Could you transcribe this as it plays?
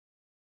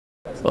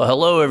Well,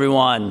 hello,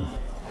 everyone.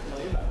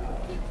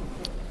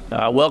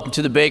 Welcome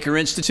to the Baker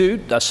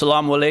Institute.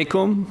 Assalamu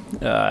alaikum.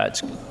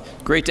 It's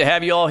great to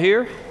have you all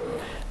here.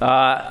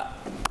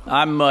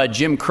 I'm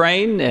Jim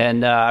Crane,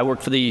 and I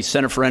work for the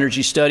Center for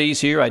Energy Studies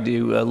here. I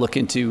do look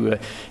into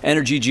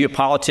energy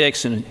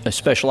geopolitics, and I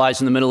specialize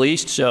in the Middle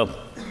East. So,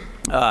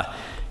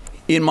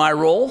 in my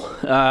role,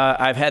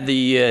 I've had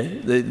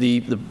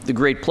the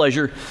great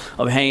pleasure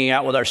of hanging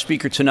out with our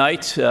speaker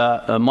tonight,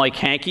 Mike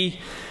Hankey,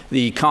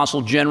 the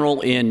consul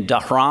general in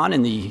Dhahran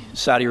in the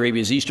Saudi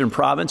Arabia's eastern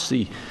province,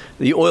 the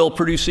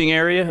oil-producing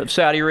area of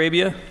Saudi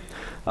Arabia.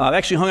 I've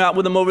actually hung out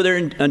with him over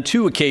there on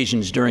 2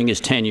 occasions during his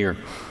tenure.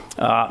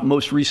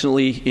 Most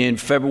recently in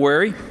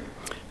February,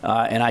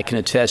 and I can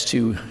attest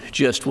to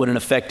just what an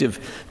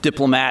effective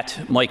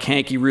diplomat Mike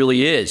Hankey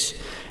really is.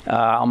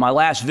 On my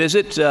last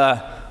visit,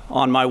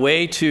 on my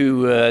way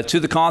to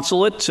the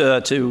consulate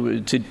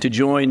to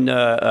join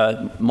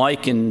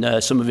Mike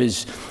and some of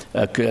his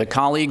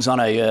colleagues on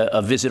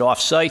a visit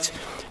off-site,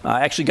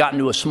 I actually got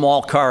into a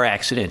small car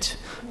accident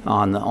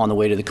on the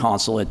way to the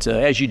consulate,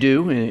 as you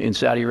do in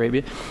Saudi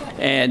Arabia.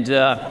 And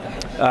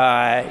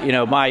you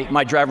know,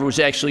 my driver was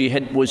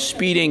was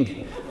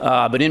speeding,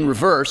 but in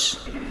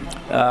reverse,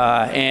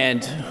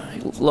 and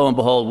lo and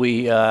behold,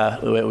 we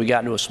got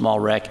into a small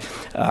wreck.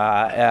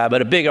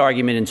 But a big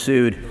argument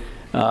ensued,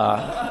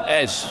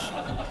 as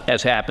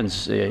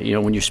happens, you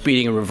know, when you're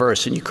speeding in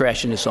reverse and you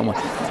crash into someone.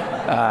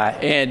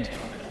 And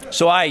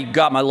so I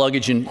got my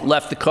luggage and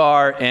left the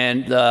car,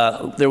 and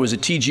there was a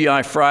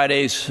TGI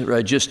Fridays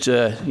just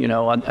you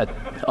know,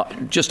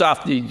 just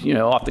off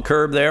the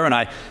curb there, and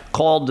I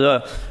called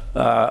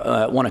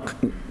one of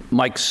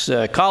Mike's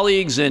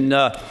colleagues, and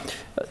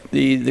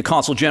the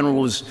consul general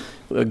was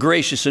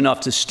gracious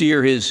enough to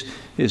steer his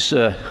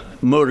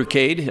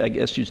motorcade, I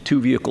guess his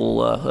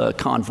 2-vehicle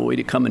convoy,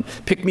 to come and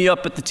pick me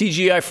up at the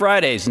TGI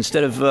Fridays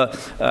instead of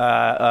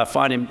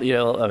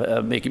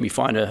making me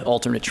find an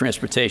alternate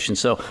transportation.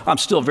 So I'm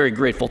still very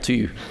grateful to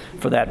you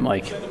for that,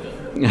 Mike.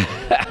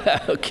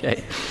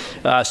 Okay.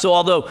 So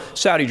although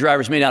Saudi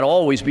drivers may not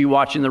always be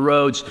watching the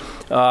roads,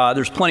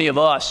 there's plenty of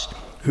us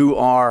who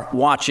are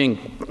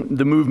watching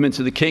the movements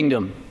of the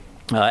kingdom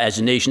as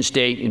a nation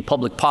state, in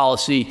public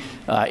policy,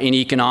 in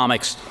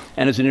economics,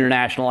 and as an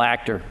international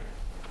actor.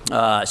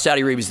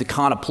 Saudi Arabia is the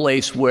kind of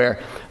place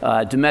where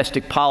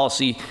domestic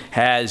policy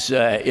has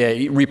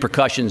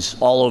repercussions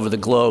all over the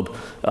globe,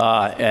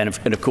 and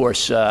of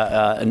course, you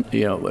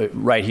know,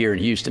 right here in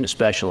Houston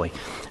especially.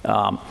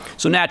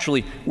 So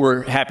naturally,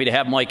 we're happy to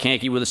have Mike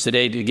Hankey with us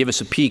today to give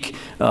us a peek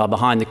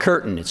behind the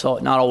curtain. It's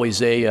not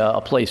always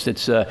a place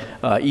that's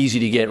easy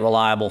to get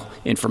reliable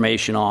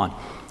information on.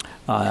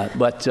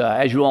 But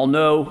as you all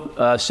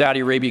know,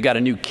 Saudi Arabia got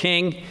a new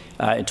king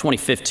in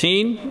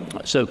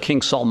 2015. So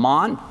King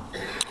Salman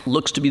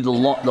looks to be the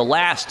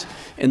last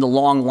in the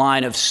long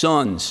line of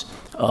sons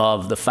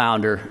of the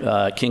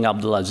founder, King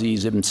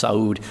Abdulaziz ibn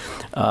Saud,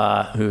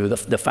 who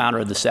the founder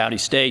of the Saudi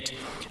state.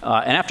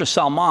 And after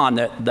Salman,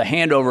 the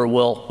handover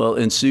will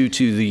ensue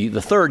to the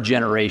 3rd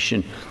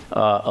generation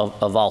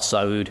of Al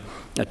Saud.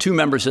 2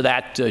 members of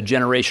that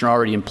generation are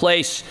already in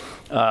place,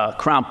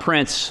 Crown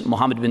Prince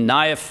Mohammed bin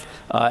Nayef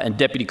and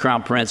Deputy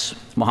Crown Prince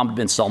Mohammed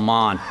bin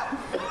Salman.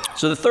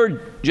 So the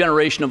 3rd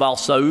generation of Al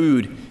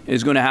Saud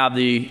is going to have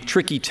the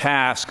tricky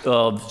task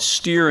of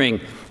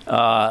steering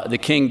the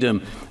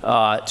kingdom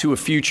to a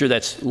future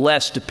that's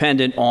less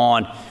dependent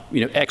on,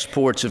 you know,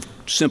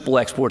 simple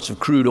exports of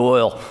crude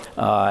oil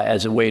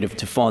as a way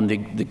to fund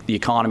the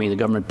economy, the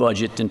government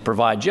budget, and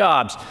provide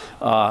jobs.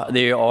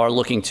 They are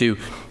looking to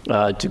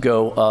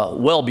go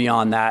well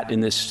beyond that in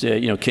this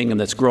you know, kingdom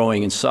that's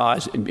growing in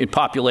size, in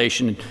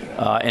population,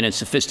 and in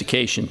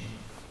sophistication.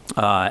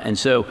 And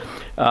so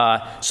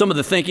some of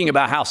the thinking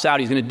about how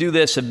Saudi is going to do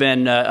this have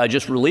been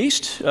just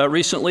released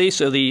recently.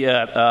 So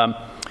the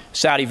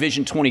Saudi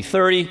Vision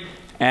 2030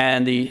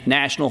 and the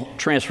National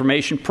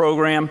Transformation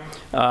Program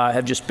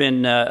have just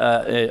been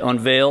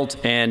unveiled,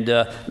 and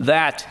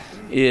that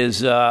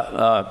is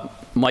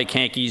Mike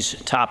Hankey's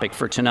topic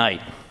for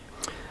tonight.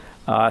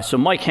 So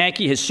Mike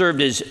Hankey has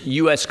served as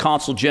U.S.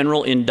 Consul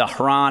General in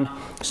Dhahran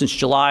since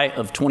July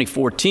of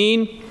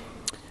 2014.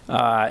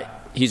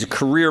 He's a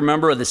career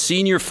member of the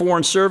Senior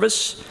Foreign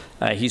Service.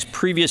 He's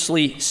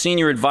previously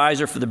Senior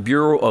Advisor for the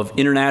Bureau of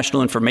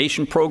International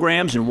Information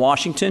Programs in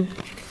Washington.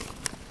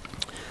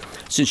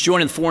 Since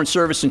joining the Foreign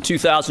Service in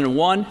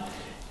 2001,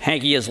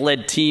 Hankey has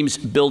led teams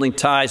building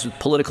ties with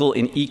political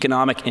and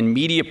economic and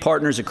media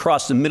partners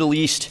across the Middle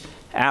East,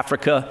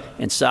 Africa,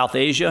 and South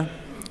Asia.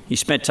 He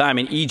spent time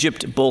in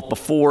Egypt both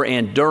before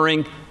and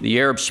during the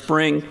Arab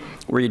Spring,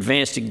 where he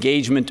advanced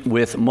engagement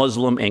with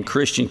Muslim and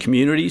Christian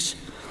communities.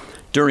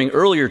 During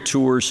earlier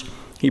tours,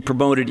 he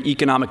promoted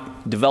economic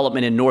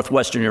development in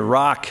northwestern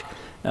Iraq,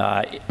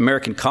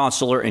 American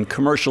consular and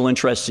commercial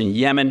interests in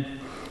Yemen,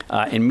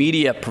 and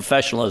media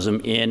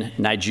professionalism in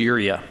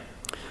Nigeria.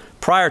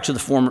 Prior to the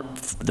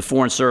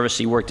Foreign Service,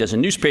 he worked as a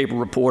newspaper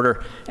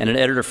reporter and an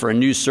editor for a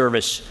news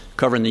service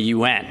covering the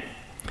UN.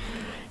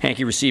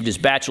 Hankey received his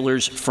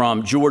bachelor's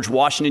from George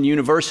Washington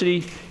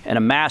University and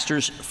a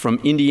master's from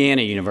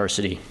Indiana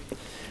University.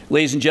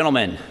 Ladies and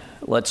gentlemen,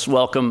 let's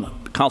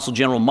welcome Consul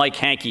General Mike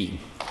Hankey.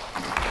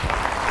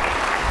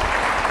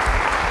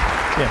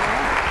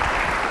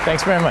 Yeah.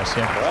 Thanks very much,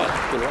 Jim. All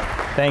right, good luck.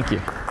 Thank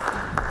you.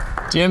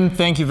 Jim,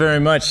 thank you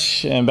very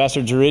much.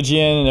 Ambassador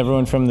Jerigian and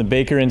everyone from the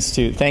Baker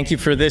Institute, thank you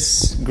for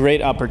this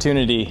great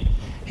opportunity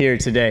here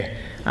today.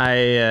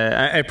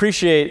 I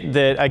appreciate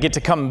that I get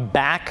to come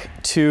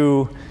back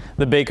to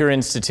the Baker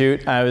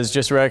Institute. I was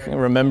just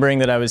remembering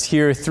that I was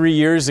here 3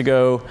 years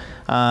ago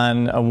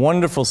on a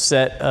wonderful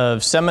set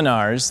of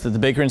seminars that the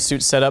Baker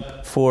Institute set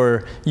up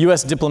for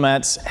U.S.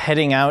 diplomats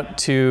heading out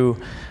to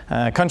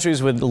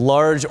countries with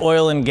large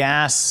oil and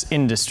gas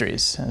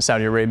industries,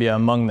 Saudi Arabia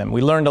among them.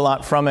 We learned a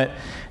lot from it,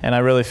 and I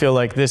really feel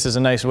like this is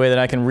a nice way that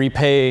I can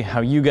repay how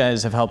you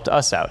guys have helped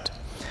us out.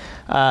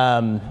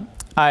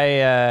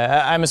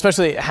 I'm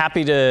especially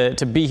happy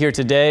to be here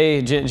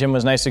today. Jim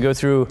was nice to go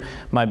through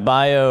my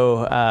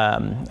bio.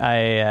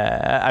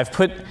 I've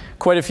put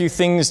quite a few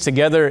things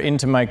together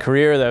into my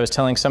career that I was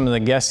telling some of the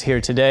guests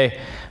here today.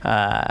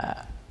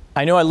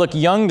 I know I look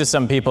young to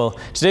some people.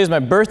 Today is my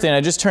birthday and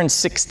I just turned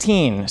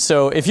 16.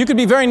 So if you could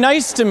be very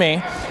nice to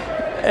me,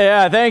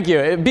 yeah, thank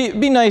you.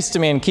 Be nice to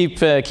me and keep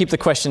the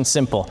questions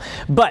simple.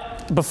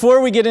 But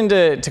before we get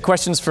into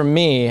questions from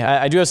me,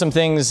 I do have some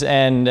things,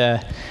 and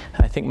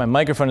I think my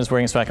microphone is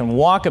working so I can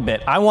walk a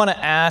bit. I want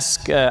to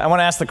ask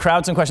the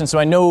crowd some questions so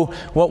I know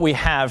what we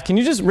have. Can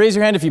you just raise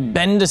your hand if you've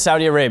been to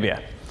Saudi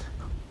Arabia?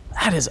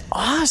 That is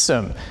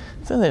awesome.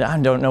 I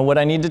don't know what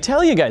I need to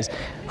tell you guys.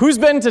 Who's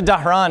been to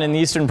Dhahran in the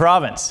Eastern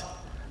Province?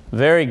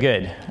 Very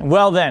good.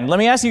 Well then, let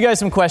me ask you guys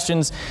some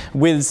questions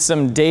with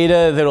some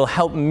data that'll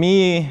help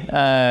me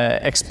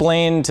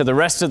explain to the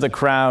rest of the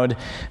crowd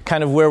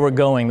kind of where we're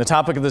going. The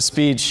topic of the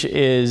speech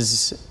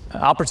is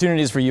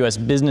opportunities for U.S.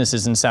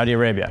 businesses in Saudi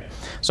Arabia.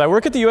 So I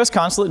work at the U.S.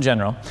 Consulate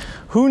General.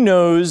 Who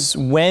knows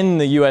when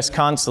the U.S.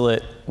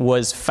 Consulate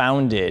was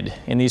founded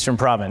in the Eastern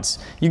Province?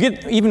 You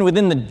get even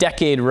within the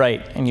decade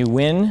right, and you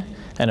win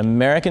an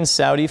American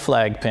Saudi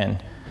flag pin.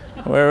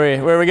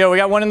 Where we go? We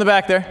got one in the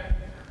back there.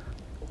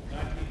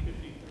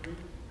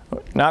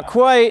 Not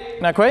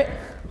quite. Not quite.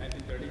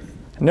 1930s.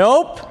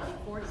 Nope.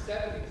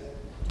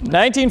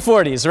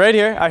 1940s, right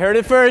here. I heard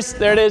it first.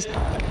 There it is.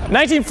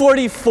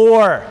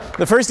 1944.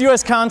 The first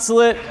U.S.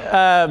 consulate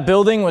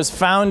building was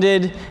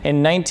founded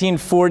in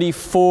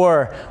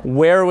 1944.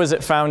 Where was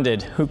it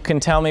founded? Who can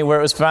tell me where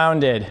it was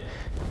founded?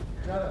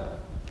 Jeddah.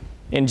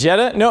 In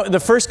Jeddah? No, the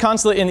first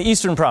consulate in the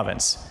Eastern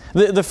Province.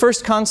 The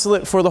first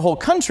consulate for the whole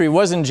country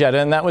was in Jeddah,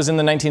 and that was in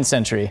the 19th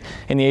century,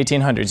 in the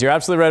 1800s. You're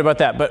absolutely right about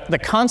that. But the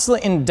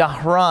consulate in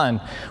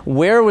Dhahran,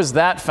 where was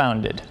that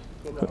founded?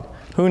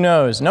 Who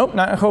knows? Nope,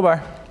 not in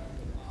Khobar.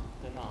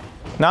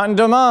 Not in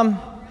Dammam.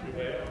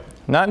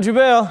 Not in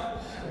Jubail.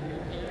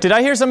 Did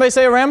I hear somebody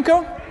say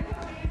Aramco?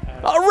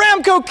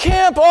 Aramco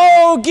camp!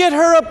 Oh, get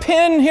her a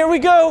pin. Here we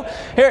go.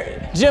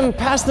 Here, Jim,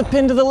 pass the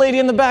pin to the lady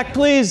in the back,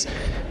 please.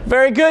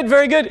 Very good,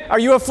 very good. Are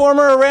you a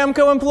former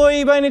Aramco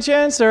employee by any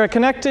chance, or a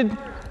connected?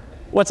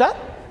 What's that?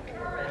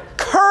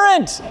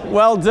 Current.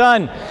 Well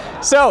done.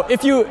 So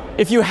if you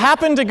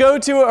happen to go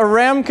to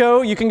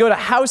Aramco, you can go to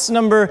house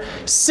number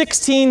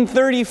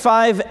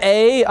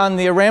 1635A on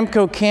the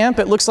Aramco camp.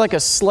 It looks like a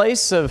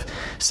slice of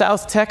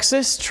South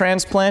Texas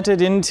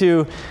transplanted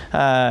into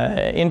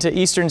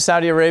eastern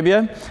Saudi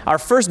Arabia. Our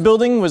first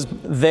building was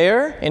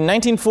there in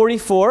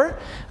 1944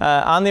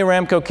 on the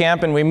Aramco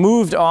camp, and we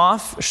moved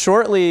off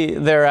shortly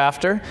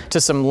thereafter to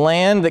some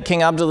land that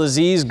King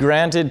Abdulaziz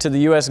granted to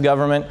the U.S.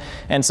 government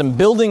and some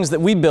buildings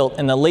that we built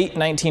in the late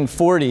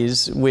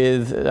 1940s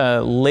with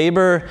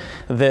labor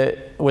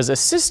that was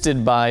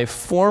assisted by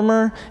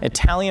former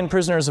Italian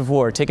prisoners of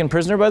war, taken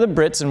prisoner by the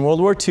Brits in World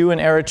War II in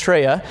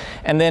Eritrea.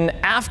 And then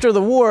after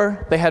the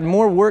war, they had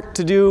more work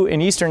to do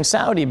in eastern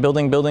Saudi,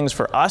 building buildings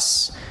for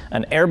us,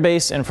 an air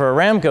base, and for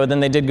Aramco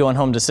than they did going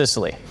home to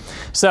Sicily.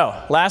 So,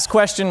 last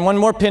question, one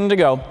more pin to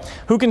go.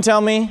 Who can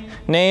tell me,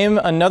 name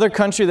another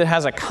country that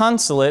has a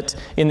consulate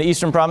in the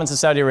eastern province of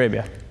Saudi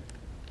Arabia?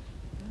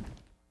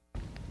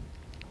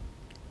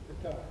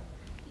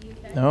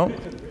 No.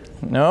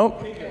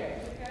 Nope.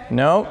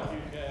 Nope.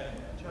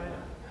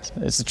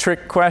 It's a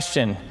trick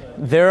question.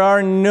 There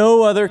are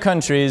no other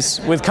countries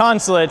with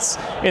consulates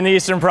in the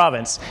Eastern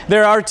Province.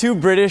 There are two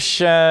British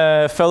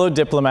fellow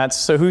diplomats.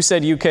 So who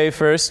said UK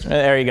first?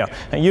 There you go.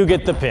 You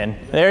get the pin.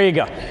 There you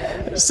go.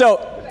 So,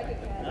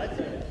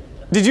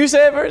 did you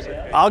say it first?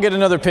 I'll get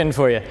another pin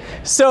for you.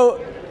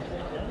 So,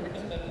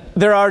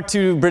 there are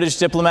two British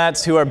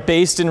diplomats who are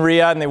based in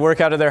Riyadh, and they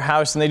work out of their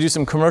house, and they do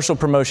some commercial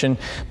promotion.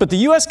 But the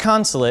U.S.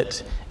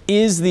 consulate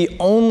is the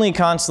only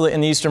consulate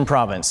in the Eastern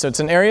Province. So it's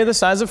an area the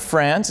size of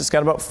France. It's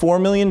got about 4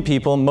 million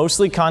people,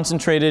 mostly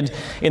concentrated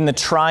in the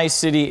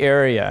Tri-City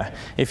area.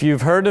 If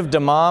you've heard of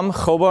Dammam,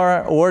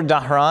 Khobar, or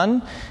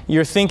Dhahran,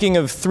 you're thinking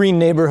of 3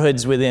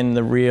 neighborhoods within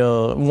the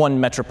real one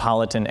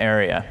metropolitan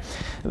area.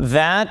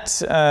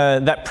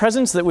 That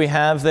presence that we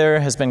have there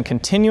has been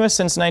continuous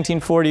since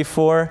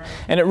 1944,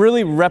 and it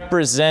really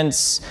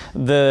represents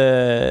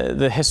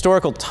the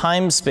historical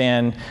time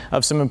span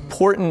of some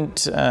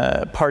important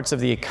parts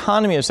of the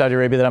economy of Saudi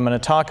Arabia that I'm going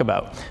to talk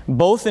about,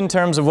 both in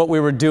terms of what we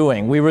were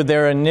doing. We were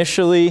there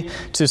initially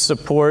to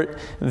support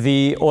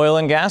the oil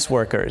and gas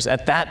workers.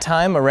 At that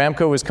time,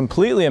 Aramco was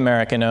completely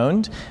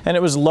American-owned, and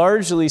it was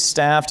largely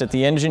staffed at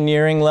the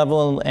engineering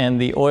level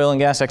and the oil and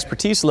gas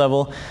expertise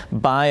level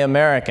by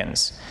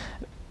Americans.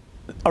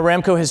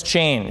 Aramco has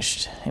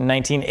changed. In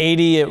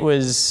 1980, it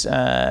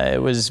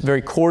was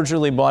very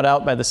cordially bought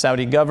out by the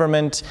Saudi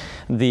government.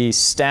 The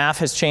staff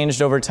has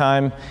changed over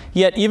time.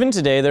 Yet even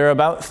today, there are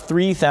about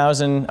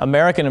 3,000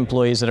 American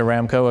employees at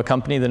Aramco, a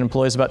company that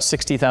employs about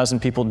 60,000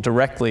 people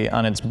directly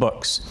on its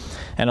books.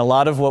 And a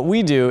lot of what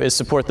we do is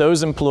support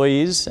those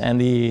employees and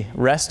the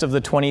rest of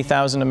the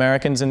 20,000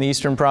 Americans in the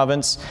Eastern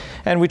Province.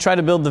 And we try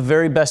to build the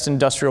very best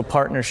industrial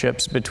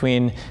partnerships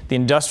between the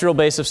industrial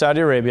base of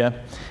Saudi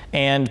Arabia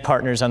and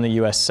partners on the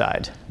US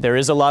side. There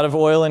is a lot of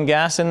oil and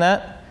gas in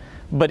that,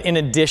 but in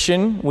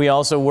addition, we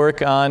also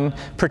work on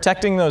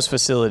protecting those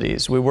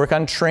facilities. We work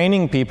on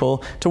training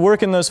people to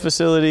work in those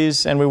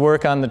facilities, and we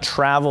work on the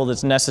travel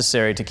that's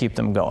necessary to keep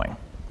them going.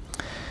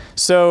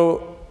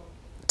 So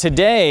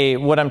today,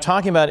 what I'm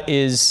talking about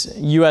is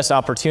US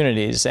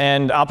opportunities,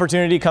 and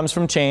opportunity comes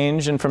from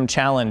change and from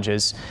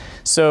challenges.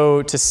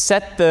 So to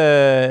set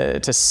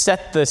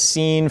the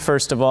scene,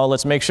 first of all,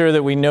 let's make sure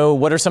that we know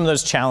what are some of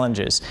those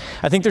challenges.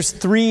 I think there's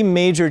 3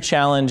 major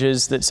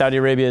challenges that Saudi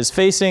Arabia is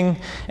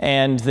facing,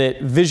 and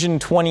that Vision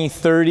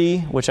 2030,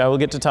 which I will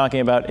get to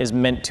talking about, is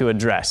meant to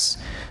address.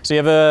 So you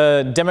have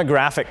a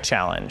demographic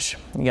challenge.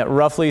 You got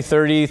roughly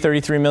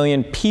 33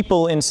 million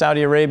people in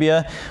Saudi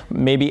Arabia.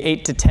 Maybe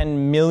 8 to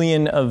 10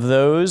 million of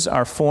those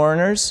are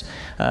foreigners.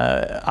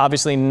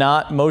 Obviously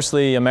not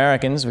mostly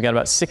Americans. We got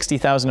about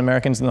 60,000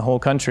 Americans in the whole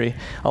country.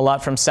 A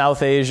lot from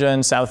South Asia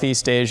and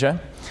Southeast Asia.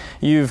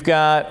 You've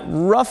got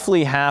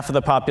roughly half of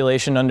the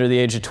population under the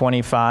age of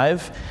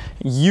 25.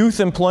 Youth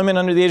employment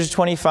under the age of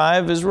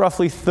 25 is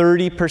roughly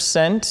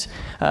 30%.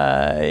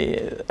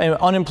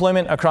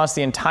 Unemployment across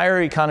the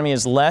entire economy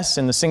is less,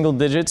 in the single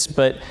digits,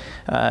 but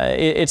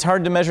it's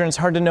hard to measure, and it's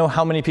hard to know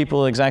how many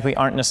people exactly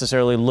aren't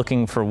necessarily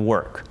looking for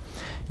work.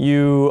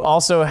 You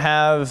also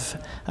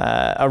have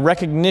a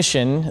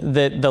recognition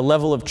that the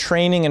level of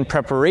training and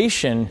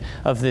preparation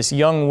of this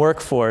young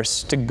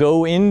workforce to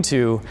go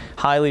into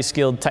highly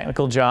skilled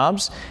technical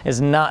jobs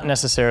is not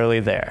necessarily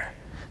there.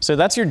 So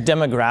that's your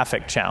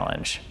demographic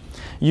challenge.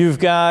 You've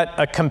got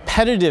a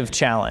competitive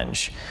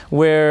challenge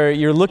where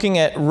you're looking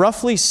at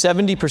roughly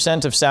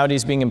 70% of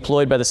Saudis being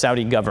employed by the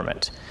Saudi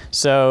government.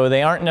 So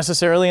they aren't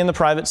necessarily in the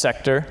private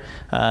sector.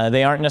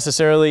 They aren't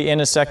necessarily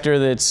in a sector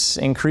that's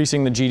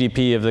increasing the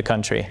GDP of the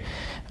country.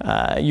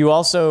 You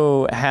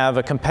also have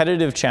a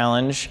competitive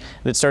challenge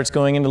that starts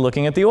going into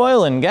looking at the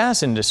oil and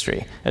gas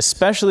industry,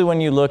 especially when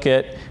you look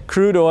at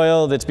crude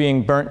oil that's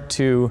being burnt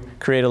to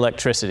create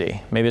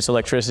electricity. Maybe it's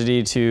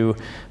electricity to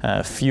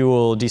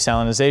fuel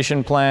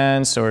desalination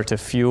plants or to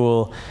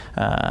fuel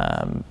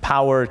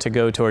power to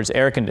go towards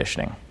air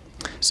conditioning.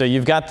 So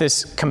you've got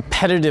this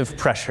competitive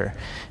pressure.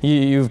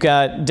 You've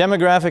got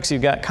demographics,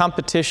 you've got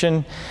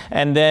competition,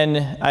 and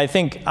then I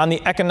think on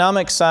the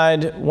economic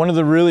side, one of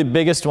the really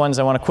biggest ones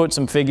I want to quote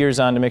some figures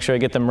on to make sure I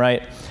get them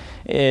right,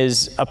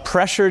 is a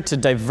pressure to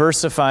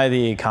diversify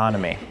the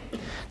economy.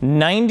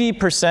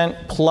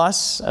 90%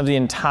 plus of the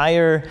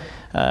entire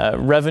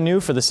revenue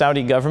for the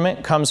Saudi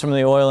government comes from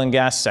the oil and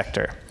gas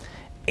sector.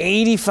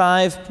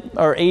 85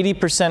 or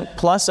 80%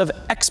 plus of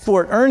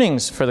export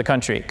earnings for the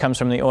country comes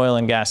from the oil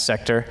and gas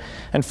sector,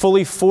 and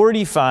fully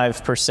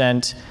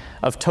 45%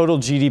 of total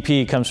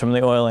GDP comes from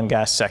the oil and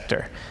gas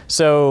sector.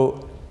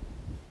 So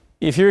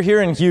if you're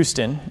here in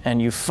Houston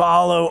and you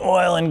follow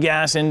oil and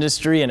gas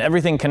industry and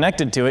everything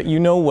connected to it, you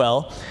know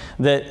well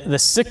that the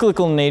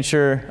cyclical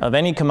nature of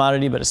any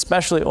commodity, but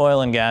especially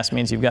oil and gas,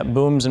 means you've got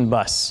booms and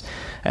busts.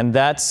 And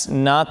that's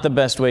not the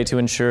best way to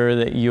ensure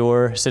that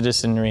your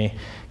citizenry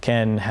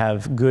can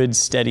have good,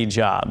 steady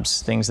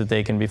jobs, things that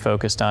they can be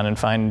focused on and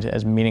find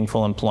as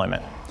meaningful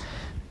employment.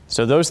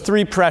 So those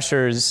 3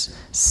 pressures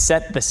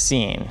set the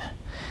scene.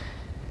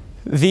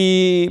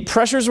 The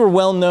pressures were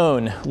well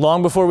known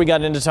long before we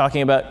got into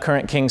talking about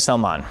current King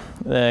Salman.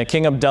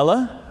 King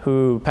Abdullah,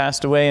 who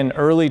passed away in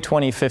early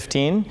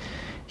 2015,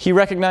 he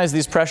recognized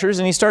these pressures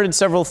and he started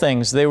several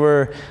things. They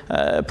were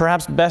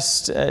perhaps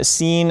best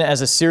seen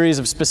as a series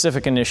of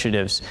specific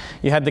initiatives.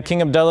 You had the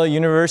King Abdullah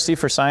University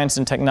for Science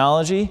and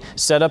Technology,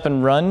 set up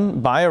and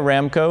run by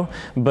Aramco,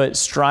 but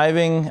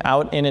striving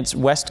out in its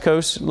West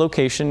Coast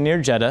location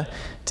near Jeddah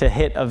to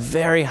hit a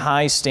very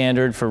high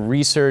standard for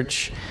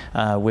research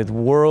with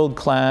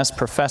world-class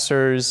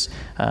professors,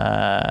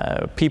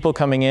 people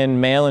coming in,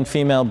 male and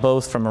female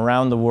both, from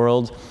around the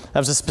world.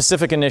 That was a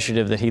specific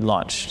initiative that he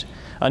launched.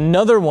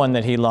 Another one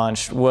that he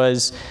launched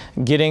was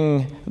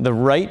getting the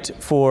right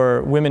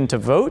for women to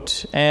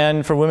vote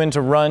and for women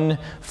to run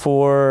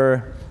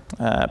for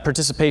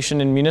participation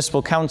in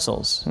municipal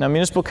councils. Now,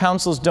 municipal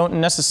councils don't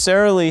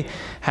necessarily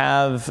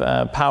have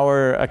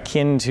power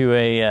akin to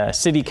a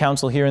city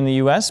council here in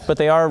the US, but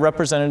they are a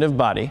representative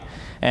body.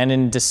 And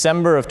in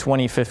December of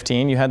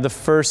 2015, you had the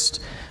first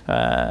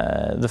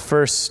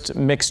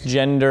mixed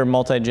gender,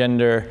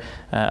 multi-gender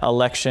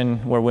election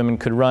where women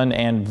could run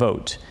and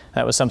vote.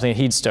 That was something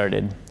he'd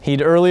started.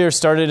 He'd earlier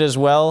started as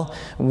well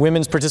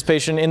women's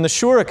participation in the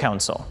Shura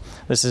Council.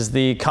 This is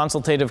the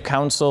consultative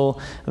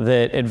council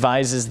that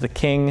advises the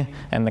king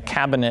and the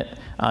cabinet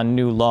on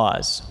new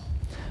laws.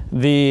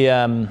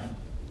 The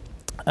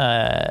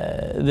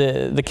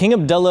King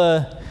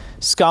Abdullah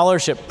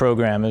Scholarship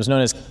Program, it was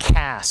known as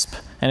CASP,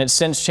 and it's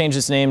since changed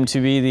its name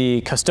to be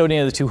the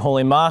Custodian of the Two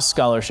Holy Mosques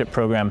Scholarship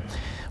Program,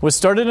 was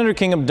started under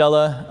King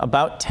Abdullah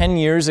about 10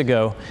 years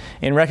ago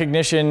in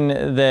recognition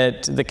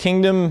that the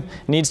kingdom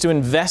needs to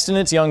invest in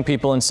its young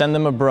people and send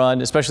them abroad,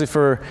 especially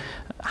for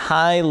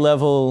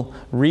high-level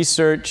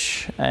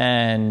research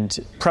and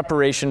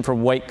preparation for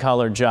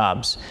white-collar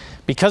jobs.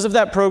 Because of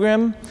that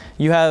program,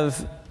 you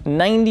have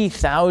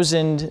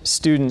 90,000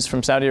 students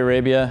from Saudi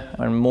Arabia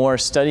or more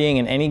studying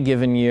in any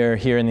given year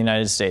here in the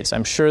United States.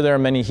 I'm sure there are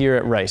many here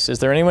at Rice. Is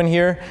there anyone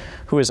here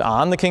who is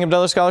on the King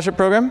Abdullah Scholarship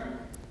Program?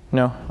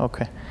 No?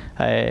 Okay.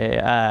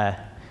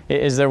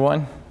 Is there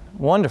one?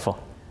 Wonderful.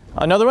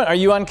 Another one? Are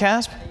you on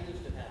CASP?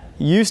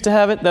 Used to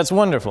have it? That's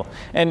wonderful.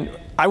 And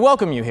I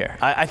welcome you here.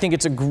 I think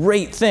it's a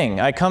great thing.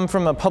 I come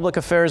from a public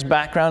affairs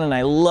background, and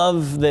I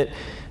love that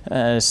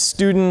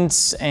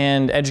students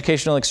and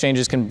educational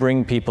exchanges can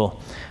bring people.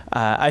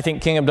 I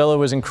think King Abdullah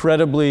was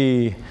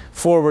incredibly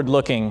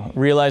forward-looking,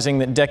 realizing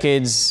that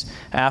decades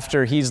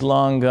after he's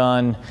long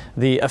gone,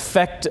 the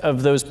effect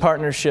of those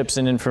partnerships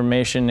and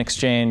information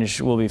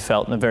exchange will be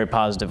felt in a very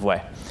positive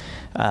way.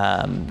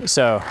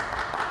 So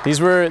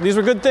these were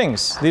good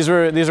things. These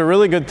are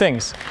really good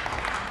things.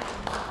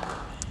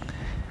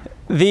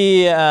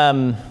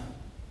 Who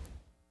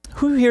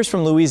here's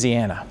from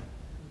Louisiana?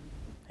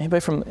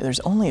 Anybody from,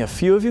 there's only a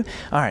few of you?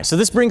 All right, so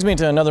this brings me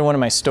to another one of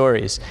my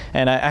stories.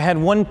 And I had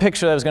one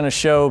picture that I was going to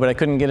show, but I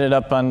couldn't get it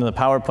up on the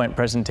PowerPoint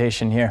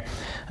presentation here.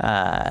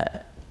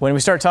 When we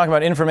start talking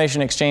about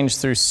information exchange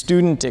through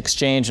student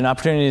exchange and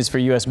opportunities for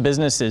US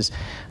businesses,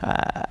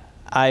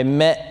 I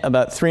met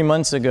about 3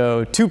 months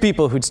ago 2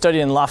 people who'd studied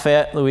in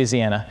Lafayette,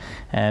 Louisiana.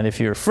 And if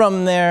you're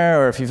from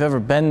there or if you've ever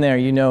been there,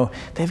 you know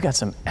they've got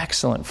some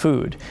excellent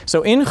food.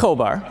 So in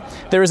Khobar,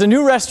 there is a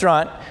new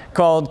restaurant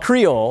called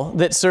Creole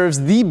that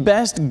serves the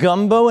best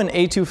gumbo and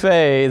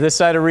etouffee this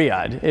side of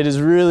Riyadh. It is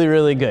really,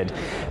 really good.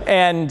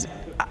 And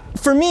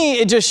for me,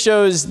 it just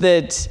shows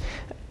that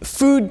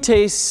food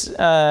tastes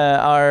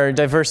are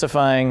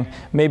diversifying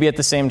maybe at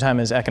the same time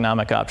as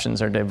economic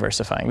options are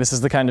diversifying. This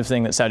is the kind of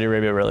thing that Saudi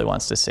Arabia really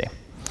wants to see.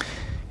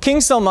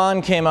 King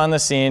Salman came on the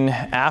scene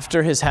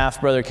after his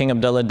half-brother King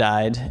Abdullah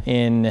died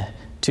in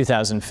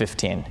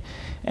 2015.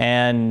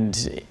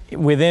 And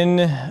within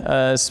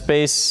a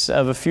space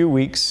of a few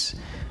weeks,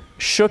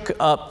 shook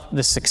up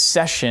the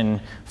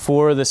succession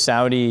for the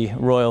Saudi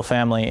royal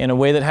family in a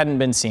way that hadn't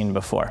been seen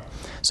before.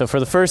 So for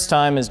the first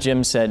time, as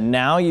Jim said,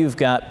 now you've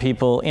got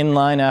people in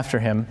line after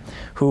him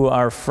who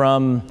are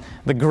from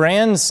the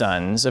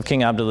grandsons of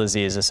King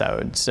Abdulaziz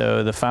Saud.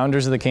 So the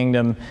founders of the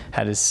kingdom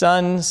had his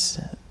sons.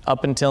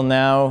 Up until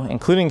now,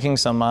 including King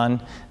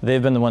Salman,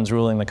 they've been the ones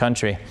ruling the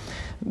country.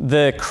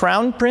 The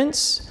crown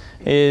prince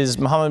is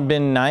Mohammed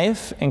bin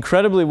Naif,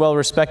 incredibly well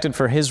respected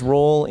for his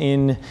role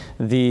in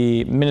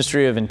the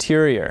Ministry of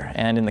Interior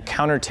and in the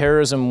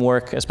counterterrorism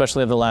work,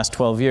 especially of the last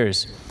 12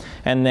 years.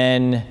 And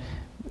then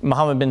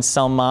Mohammed bin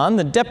Salman,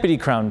 the deputy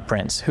crown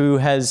prince, who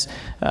has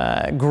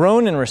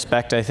grown in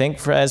respect, I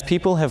think, as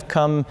people have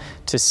come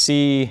to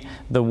see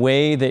the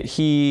way that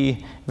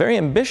he very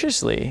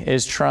ambitiously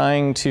is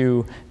trying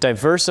to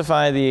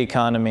diversify the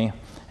economy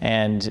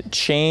and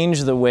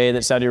change the way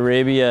that Saudi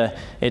Arabia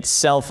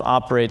itself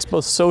operates,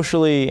 both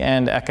socially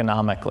and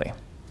economically.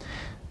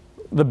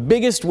 The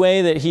biggest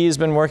way that he's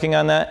been working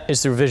on that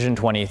is through Vision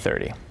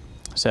 2030.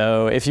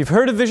 So if you've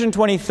heard of Vision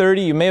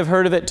 2030, you may have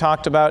heard of it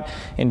talked about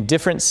in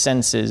different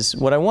senses.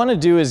 What I want to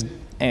do is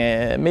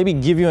maybe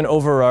give you an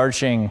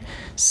overarching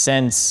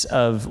sense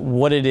of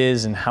what it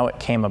is and how it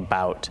came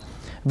about.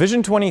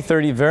 Vision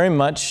 2030 very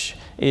much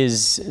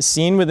is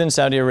seen within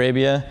Saudi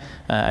Arabia,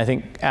 I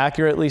think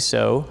accurately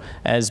so,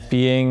 as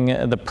being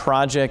the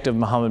project of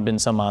Mohammed bin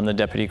Salman, the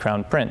Deputy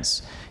Crown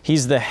Prince.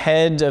 He's the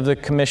head of the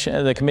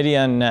Committee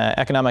on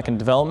Economic and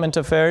Development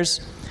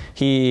Affairs.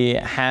 He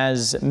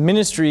has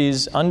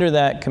ministries under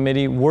that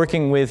committee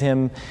working with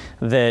him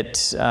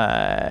that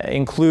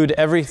include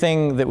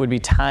everything that would be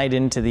tied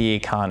into the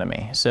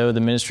economy. So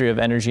the Ministry of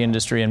Energy,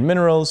 Industry, and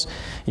Minerals.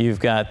 You've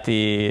got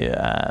the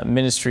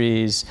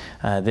ministries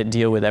that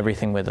deal with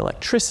everything with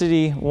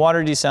electricity,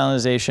 water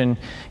desalination.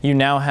 You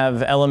now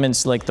have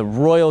elements like the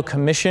Royal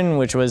Commission,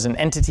 which was an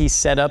entity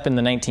set up in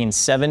the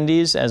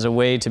 1970s as a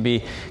way to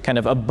be kind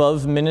of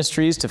above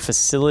ministries to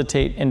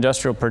facilitate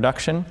industrial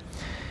production.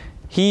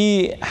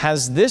 He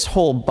has this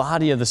whole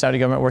body of the Saudi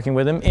government working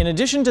with him. In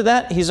addition to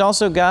that, he's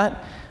also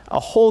got a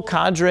whole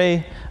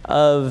cadre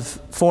of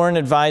foreign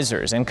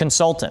advisors and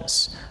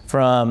consultants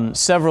from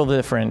several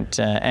different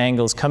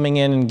angles coming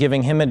in and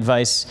giving him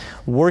advice,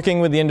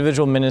 working with the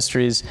individual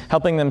ministries,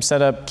 helping them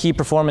set up key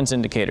performance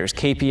indicators,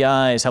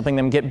 KPIs, helping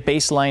them get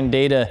baseline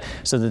data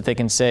so that they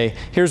can say,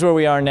 here's where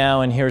we are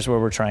now and here's where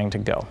we're trying to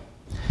go.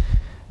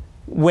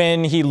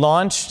 When he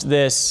launched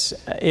this,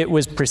 it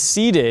was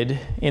preceded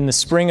in the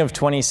spring of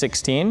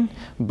 2016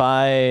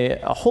 by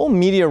a whole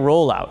media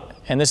rollout.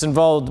 And this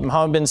involved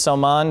Mohammed bin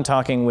Salman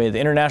talking with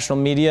international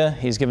media.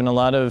 He's given a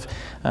lot of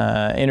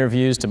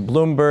interviews to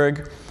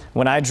Bloomberg.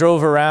 When I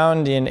drove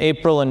around in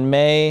April and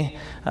May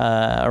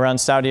around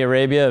Saudi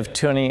Arabia of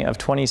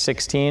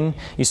 2016,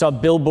 you saw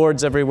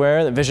billboards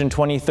everywhere that Vision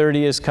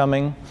 2030 is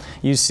coming.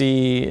 You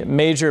see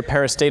major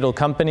parastatal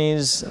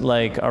companies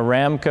like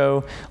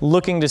Aramco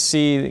looking to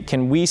see,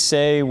 can we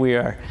say we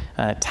are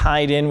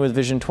tied in with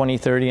Vision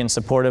 2030 and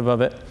supportive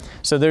of it?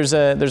 So there's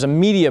a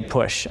media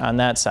push on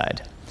that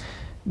side.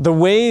 The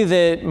way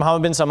that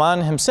Mohammed bin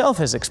Salman himself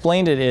has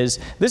explained it is,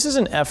 this is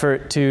an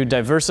effort to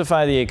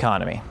diversify the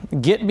economy,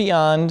 get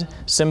beyond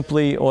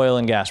simply oil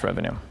and gas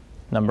revenue,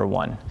 number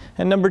one.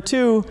 And number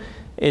two,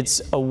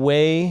 it's a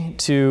way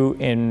to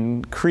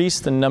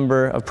increase the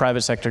number of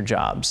private sector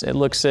jobs. It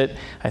looks at,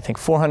 I think,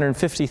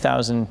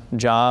 450,000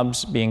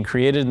 jobs being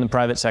created in the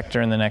private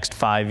sector in the next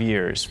 5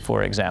 years,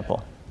 for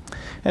example.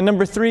 And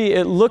number three,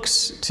 it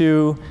looks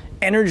to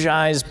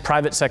energize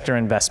private sector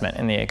investment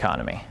in the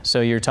economy.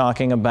 So you're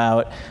talking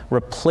about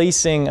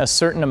replacing a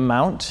certain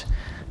amount.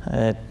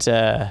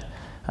 They're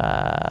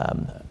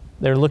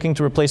looking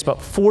to replace about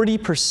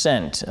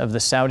 40% of the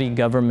Saudi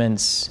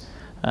government's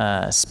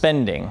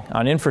spending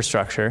on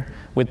infrastructure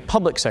with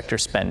public sector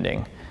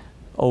spending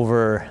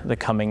over the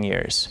coming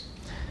years.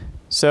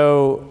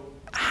 So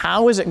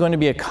how is it going to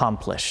be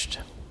accomplished?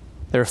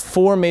 There are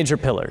four major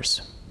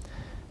pillars.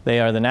 They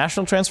are the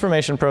National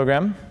Transformation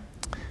Program,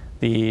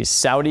 the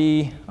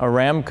Saudi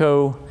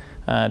Aramco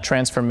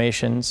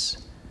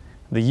transformations,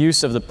 the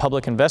use of the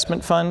Public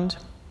Investment Fund,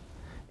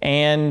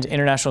 and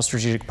international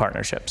strategic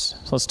partnerships.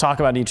 So let's talk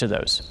about each of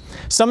those.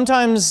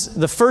 Sometimes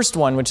the first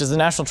one, which is the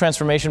National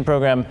Transformation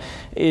Program,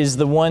 is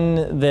the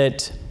one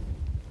that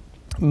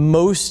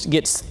most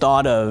gets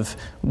thought of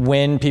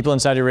when people in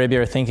Saudi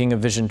Arabia are thinking of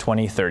Vision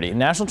 2030.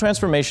 National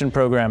Transformation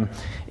Program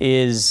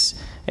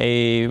is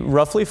a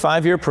roughly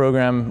 5-year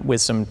program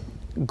with some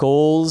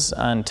goals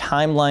on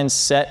timelines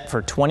set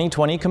for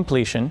 2020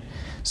 completion,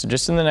 so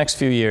just in the next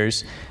few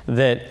years,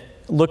 that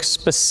look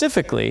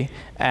specifically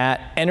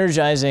at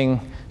energizing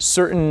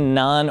certain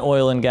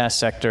non-oil and gas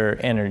sector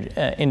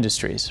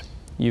industries.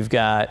 You've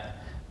got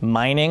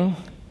mining,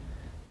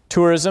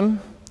 tourism,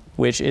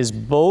 which is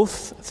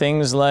both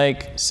things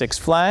like Six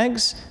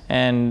Flags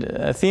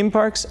and theme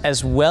parks,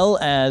 as well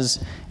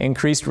as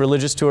increased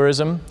religious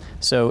tourism,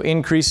 so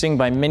increasing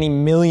by many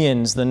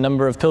millions the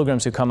number of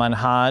pilgrims who come on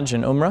Hajj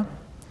and Umrah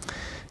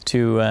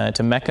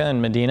to Mecca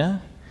and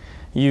Medina.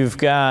 You've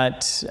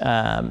got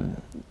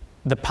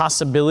the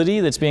possibility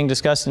that's being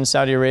discussed in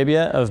Saudi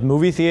Arabia of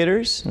movie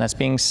theaters, and that's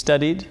being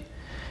studied.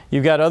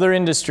 You've got other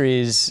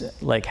industries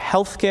like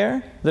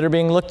healthcare that are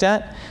being looked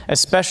at,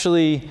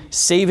 especially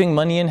saving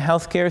money in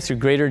healthcare through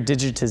greater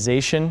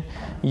digitization,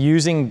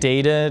 using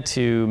data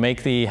to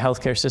make the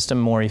healthcare system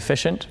more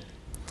efficient.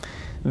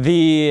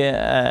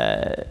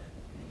 The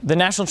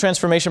National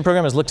Transformation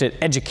Program has looked at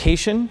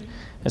education,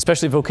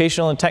 especially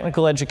vocational and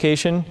technical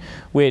education,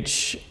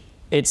 which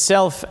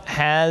itself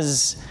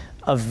has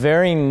a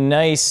very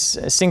nice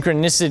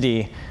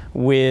synchronicity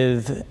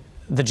with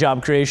the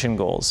job creation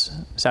goals.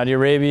 Saudi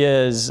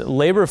Arabia's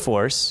labor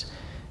force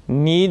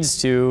needs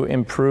to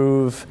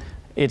improve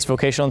its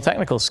vocational and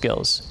technical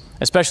skills,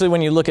 especially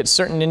when you look at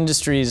certain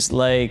industries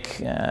like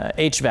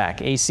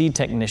HVAC, AC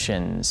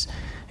technicians.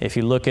 If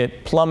you look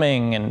at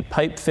plumbing and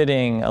pipe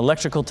fitting,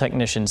 electrical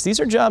technicians,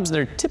 these are jobs that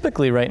are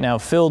typically right now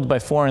filled by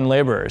foreign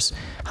laborers,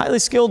 highly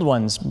skilled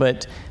ones,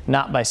 but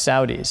not by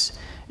Saudis.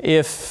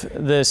 If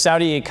the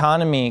Saudi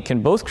economy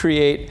can both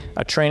create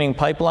a training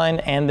pipeline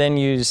and then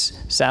use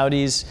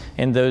Saudis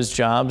in those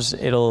jobs,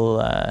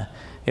 it'll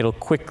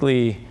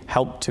quickly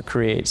help to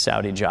create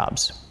Saudi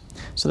jobs.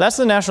 So that's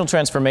the National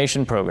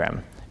Transformation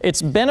Program.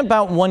 It's been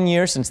about 1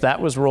 year since that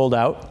was rolled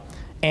out,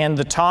 and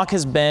the talk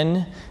has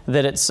been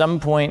that at some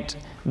point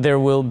there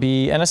will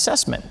be an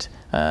assessment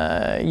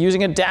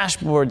using a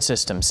dashboard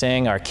system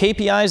saying our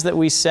KPIs that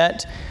we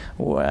set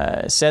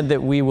said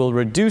that we will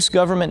reduce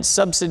government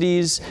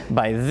subsidies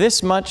by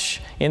this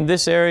much in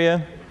this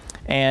area,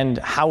 and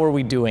how are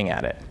we doing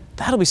at it?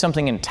 That'll be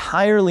something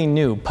entirely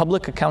new,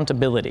 public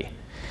accountability.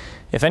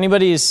 If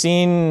anybody has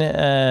seen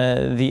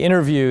the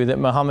interview that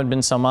Mohammed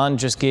bin Salman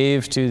just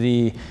gave to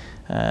the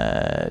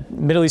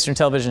Middle Eastern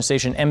television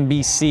station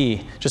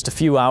MBC just a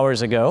few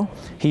hours ago,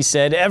 he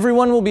said,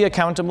 everyone will be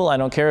accountable. I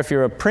don't care if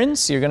you're a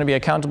prince, you're going to be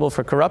accountable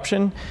for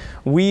corruption.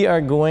 We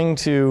are going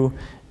to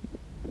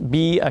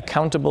be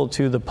accountable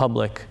to the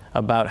public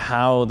about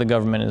how the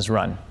government is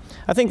run.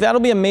 I think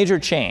that'll be a major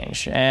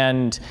change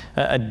and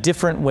a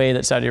different way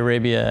that Saudi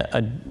Arabia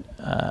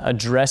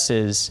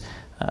addresses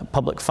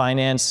public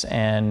finance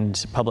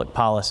and public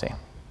policy.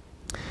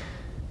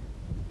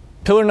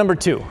 Pillar number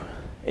 2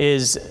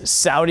 is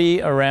Saudi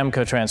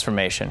Aramco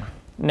transformation.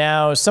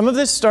 Now, some of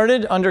this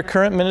started under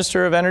current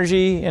Minister of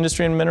Energy,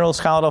 Industry and Minerals,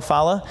 Khalid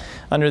Al-Fallah,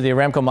 under the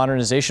Aramco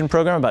modernization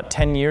program about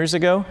 10 years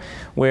ago,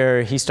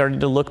 where he started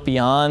to look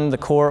beyond the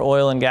core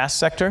oil and gas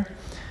sector.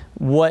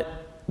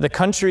 What the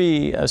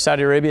country of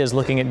Saudi Arabia is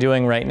looking at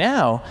doing right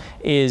now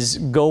is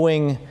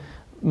going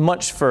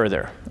much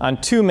further on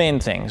 2 main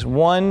things.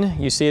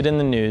 One, you see it in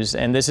the news,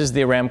 and this is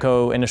the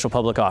Aramco initial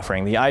public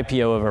offering, the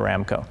IPO of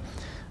Aramco.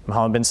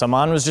 Mohammed bin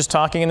Salman was just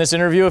talking in this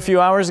interview a few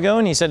hours ago,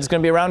 and he said it's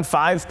going to be around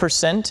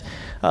 5%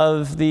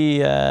 of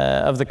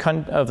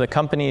the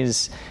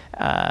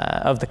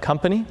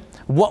company.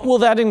 What will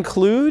that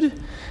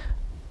include?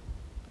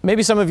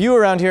 Maybe some of you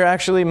around here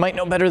actually might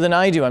know better than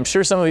I do. I'm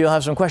sure some of you will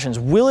have some questions.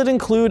 Will it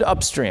include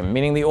upstream,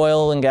 meaning the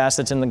oil and gas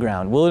that's in the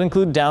ground? Will it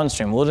include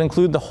downstream? Will it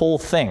include the whole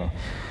thing?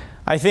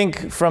 I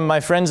think from my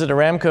friends at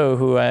Aramco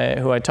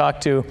who I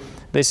talked to,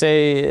 they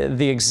say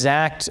the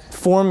exact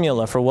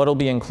formula for what will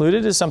be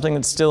included is something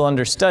that's still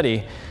under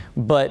study,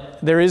 but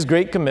there is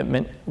great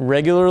commitment,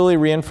 regularly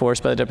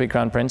reinforced by the Deputy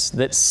Crown Prince,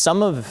 that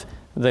some of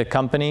the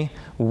company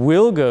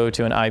will go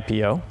to an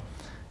IPO.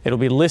 It'll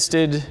be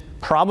listed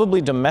probably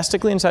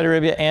domestically in Saudi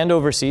Arabia and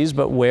overseas,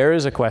 but where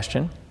is a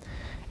question.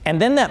 And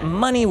then that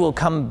money will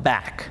come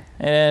back.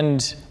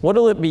 And what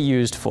will it be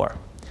used for?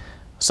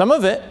 Some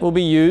of it will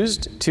be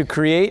used to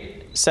create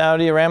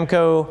Saudi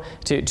Aramco,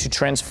 to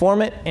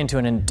transform it into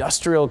an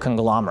industrial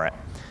conglomerate.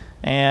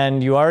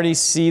 And you already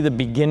see the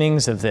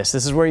beginnings of this.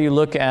 This is where you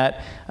look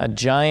at a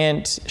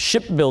giant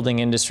shipbuilding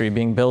industry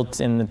being built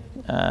in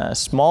the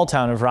small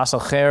town of Ras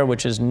Al Khair,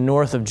 which is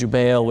north of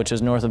Jubail, which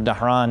is north of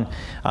Dhahran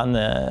on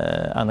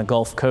the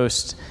Gulf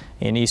Coast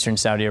in eastern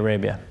Saudi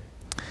Arabia.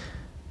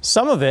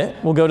 Some of it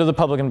will go to the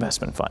Public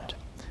Investment Fund.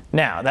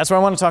 Now, that's where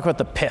I want to talk about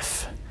the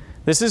PIF.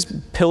 This is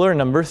pillar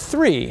number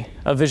 3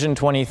 of Vision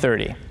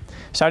 2030.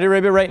 Saudi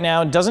Arabia right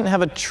now doesn't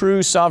have a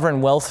true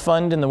sovereign wealth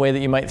fund in the way that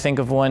you might think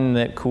of one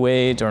that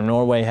Kuwait or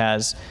Norway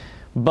has.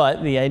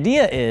 But the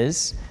idea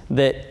is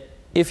that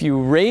if you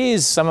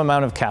raise some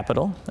amount of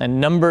capital, and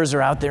numbers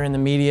are out there in the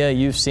media,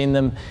 you've seen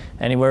them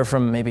anywhere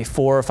from maybe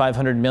 400 or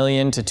 500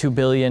 million to 2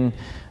 billion,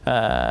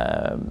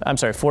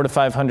 400 to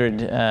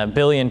 500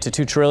 billion to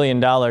 $2 trillion.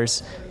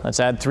 Let's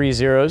add 3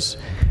 zeros.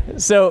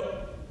 So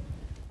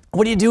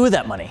what do you do with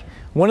that money?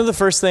 One of the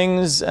first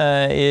things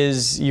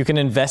is you can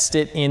invest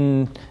it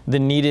in the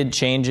needed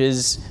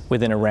changes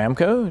within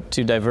Aramco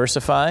to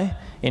diversify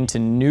into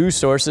new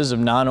sources of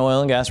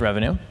non-oil and gas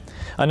revenue.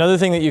 Another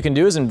thing that you can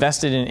do is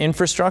invest it in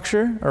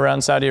infrastructure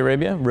around Saudi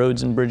Arabia,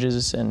 roads and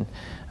bridges and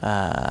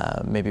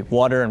maybe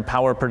water and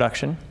power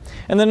production.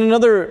 And then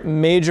another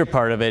major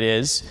part of it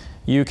is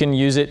you can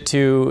use it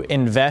to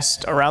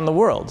invest around the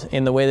world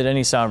in the way that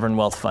any sovereign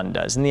wealth fund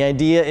does. And the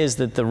idea is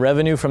that the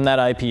revenue from that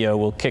IPO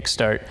will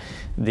kickstart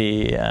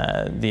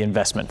the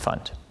investment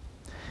fund.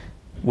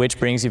 Which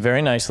brings you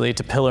very nicely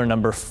to pillar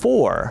number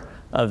 4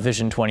 of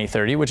Vision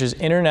 2030, which is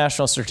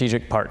international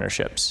strategic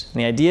partnerships.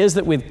 And the idea is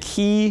that with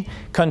key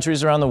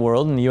countries around the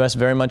world, and the US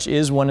very much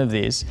is one of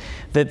these,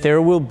 that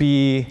there will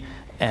be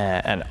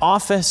an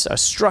office, a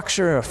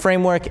structure, a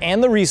framework,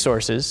 and the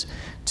resources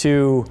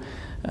to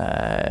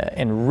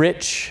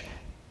enrich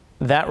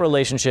that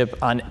relationship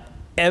on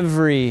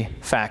every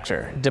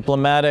factor,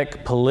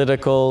 diplomatic,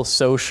 political,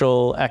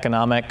 social,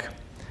 economic,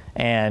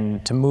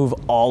 and to move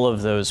all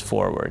of those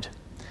forward.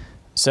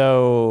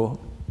 So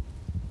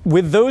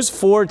with those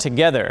 4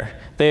 together,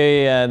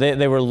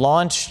 they were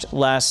launched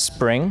last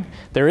spring.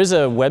 There is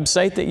a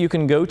website that you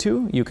can go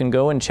to. You can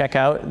go and check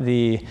out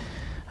the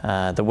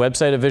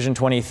website of Vision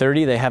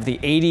 2030. They have the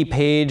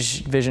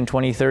 80-page Vision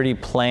 2030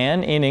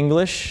 plan in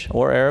English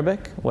or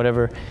Arabic,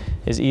 whatever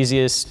is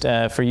easiest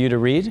for you to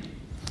read.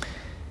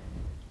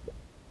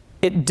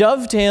 It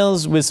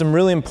dovetails with some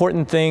really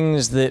important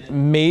things that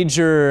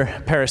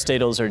major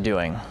parastatals are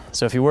doing.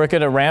 So if you work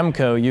at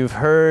Aramco, you've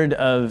heard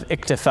of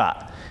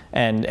Iktifa.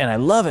 And I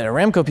love it.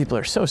 Aramco people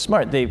are so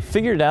smart. They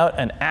figured out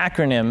an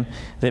acronym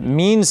that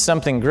means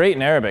something great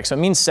in Arabic. So it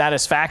means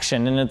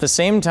satisfaction. And at the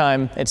same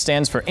time, it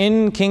stands for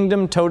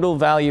In-Kingdom Total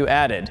Value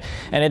Added.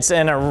 And it's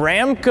an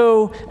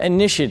Aramco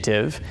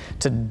initiative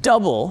to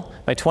double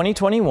by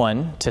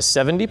 2021 to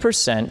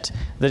 70%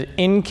 the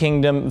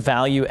in-kingdom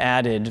value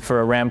added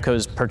for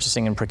Aramco's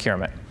purchasing and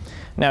procurement.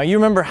 Now, you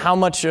remember how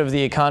much of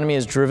the economy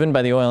is driven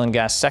by the oil and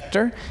gas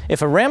sector? If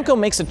Aramco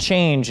makes a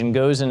change and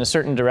goes in a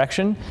certain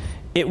direction,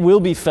 it will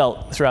be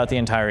felt throughout the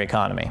entire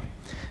economy.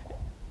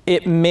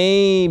 It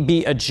may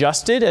be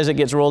adjusted as it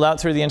gets rolled out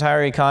through the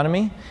entire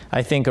economy.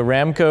 I think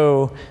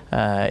Aramco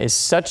is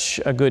such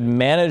a good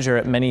manager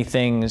at many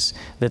things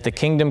that the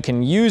kingdom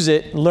can use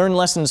it, learn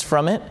lessons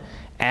from it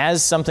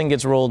as something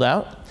gets rolled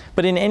out.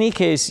 But in any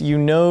case, you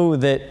know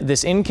that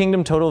this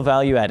in-kingdom total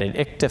value added,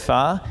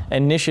 iktifa,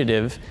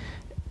 initiative,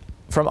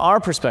 from our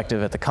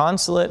perspective at the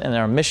consulate and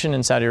our mission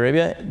in Saudi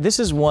Arabia, this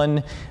is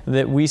one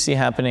that we see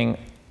happening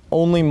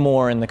only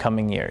more in the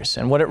coming years.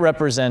 And what it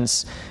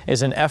represents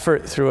is an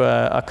effort through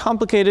a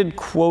complicated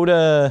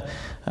quota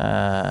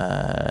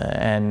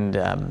and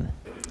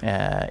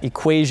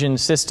equation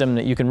system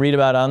that you can read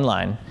about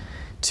online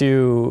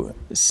to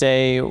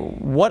say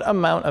what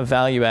amount of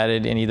value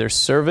added in either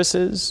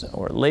services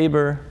or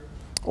labor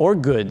or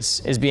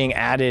goods is being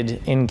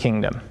added in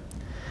kingdom.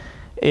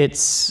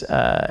 It's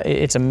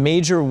a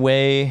major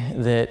way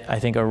that I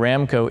think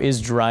Aramco is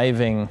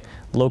driving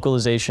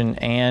localization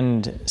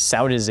and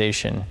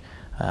Saudization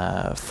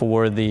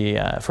for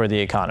the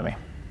economy.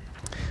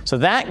 So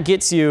that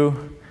gets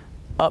you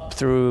up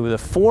through the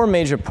 4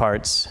 major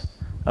parts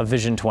of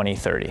Vision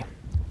 2030.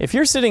 If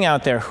you're sitting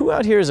out there, who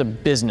out here is a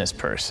business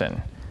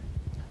person?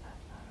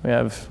 We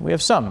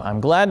have some.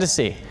 I'm glad to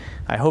see.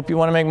 I hope you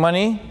want to make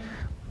money.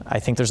 I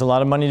think there's a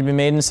lot of money to be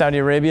made in Saudi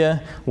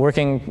Arabia,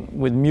 working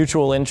with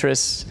mutual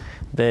interests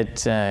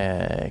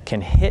that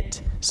can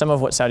hit some of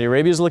what Saudi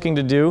Arabia is looking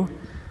to do,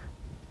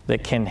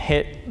 that can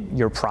hit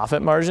your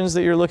profit margins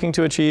that you're looking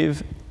to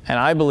achieve, and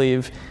I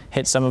believe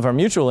hit some of our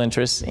mutual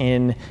interests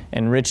in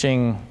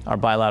enriching our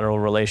bilateral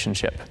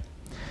relationship.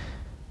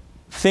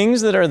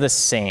 Things that are the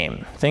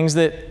same, things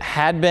that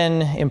had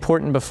been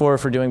important before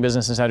for doing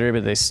business in Saudi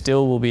Arabia, they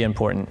still will be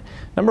important.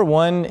 Number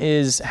one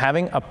is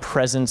having a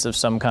presence of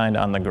some kind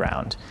on the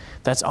ground.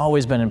 That's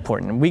always been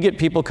important. We get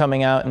people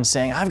coming out and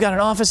saying, I've got an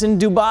office in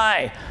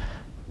Dubai.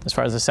 As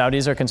far as the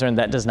Saudis are concerned,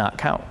 that does not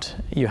count.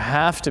 You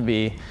have to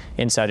be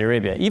in Saudi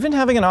Arabia. Even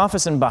having an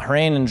office in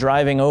Bahrain and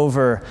driving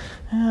over,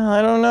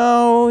 I don't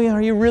know,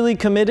 are you really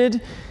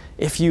committed?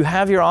 If you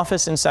have your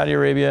office in Saudi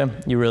Arabia,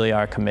 you really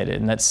are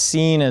committed. And that's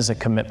seen as a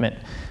commitment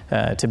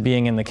to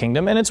being in the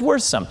kingdom. And it's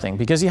worth something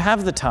because you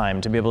have the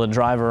time to be able to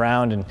drive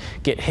around and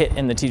get hit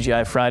in the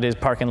TGI Fridays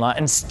parking lot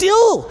and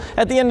still,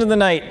 at the end of the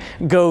night,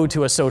 go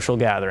to a social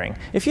gathering.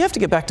 If you have to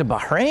get back to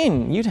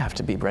Bahrain, you'd have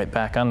to be right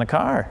back on the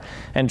car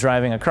and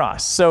driving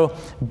across. So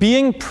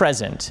being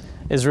present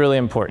is really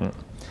important.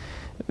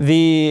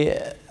 The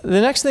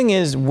next thing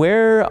is,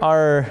 where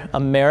are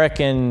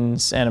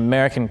Americans and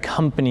American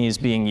companies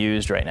being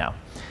used right now?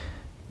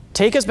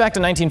 Take us back to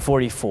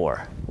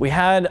 1944. We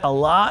had a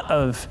lot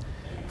of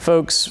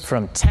folks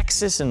from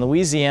Texas and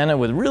Louisiana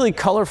with really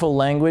colorful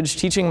language,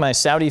 teaching my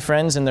Saudi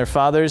friends and their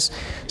fathers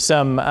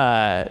some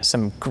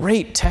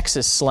great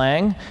Texas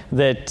slang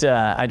that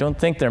I don't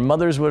think their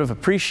mothers would have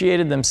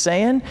appreciated them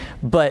saying.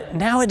 But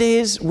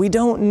nowadays, we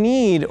don't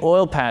need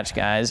oil patch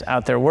guys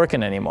out there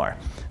working anymore.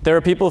 There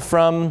are people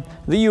from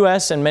the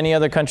US and many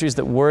other countries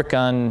that work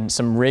on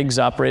some rigs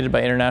operated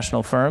by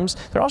international firms.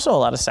 There are also a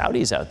lot of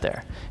Saudis out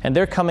there, and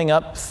they're coming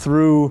up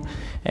through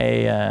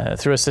a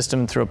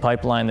system, through a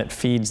pipeline that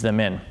feeds them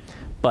in.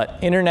 But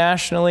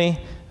internationally,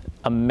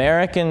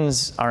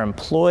 Americans are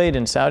employed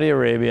in Saudi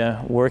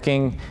Arabia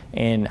working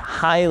in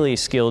highly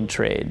skilled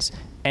trades: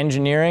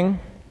 engineering,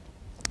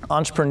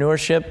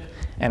 entrepreneurship,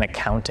 and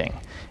accounting.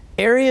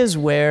 Areas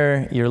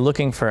where you're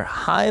looking for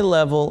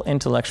high-level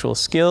intellectual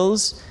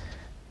skills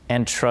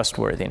and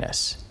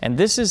trustworthiness. And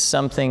this is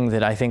something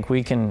that I think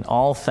we can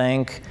all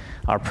thank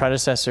our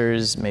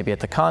predecessors, maybe at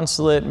the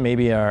consulate,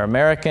 maybe our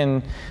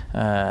American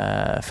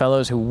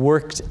fellows who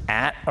worked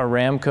at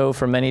Aramco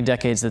for many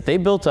decades, that they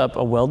built up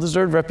a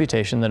well-deserved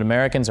reputation that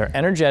Americans are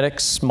energetic,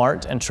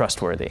 smart, and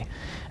trustworthy.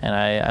 And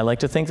I like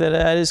to think that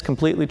that is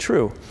completely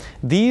true.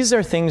 These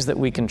are things that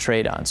we can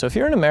trade on. So if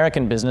you're an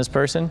American business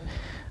person,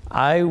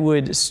 I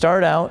would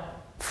start out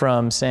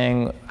from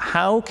saying,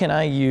 how can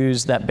I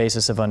use that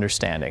basis of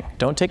understanding?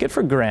 Don't take it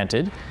for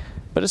granted,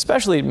 but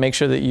especially make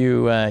sure that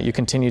you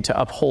continue to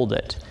uphold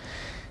it.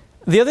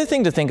 The other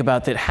thing to think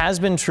about that has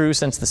been true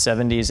since the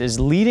 70s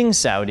is leading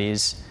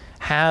Saudis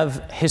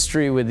have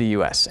history with the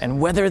US. And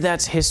whether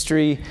that's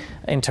history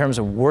in terms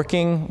of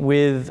working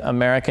with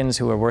Americans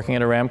who are working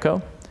at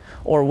Aramco,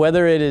 or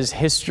whether it is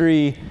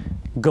history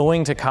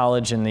going to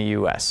college in the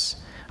US.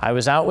 I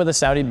was out with a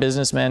Saudi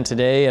businessman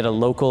today at a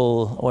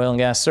local oil and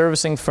gas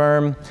servicing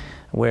firm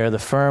where the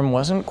firm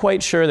wasn't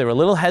quite sure. They were a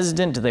little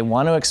hesitant. Do they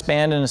want to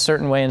expand in a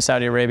certain way in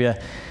Saudi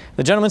Arabia?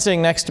 The gentleman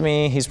sitting next to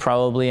me, he's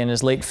probably in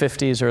his late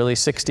 50s, early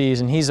 60s,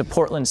 and he's a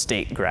Portland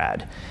State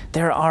grad.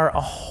 There are a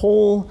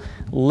whole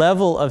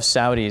level of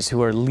Saudis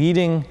who are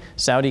leading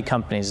Saudi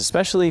companies,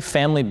 especially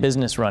family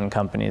business-run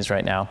companies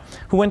right now,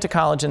 who went to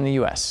college in the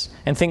US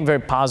and think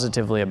very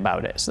positively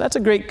about it. So that's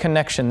a great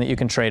connection that you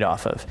can trade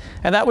off of.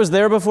 And that was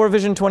there before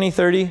Vision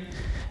 2030.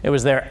 It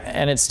was there,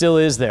 and it still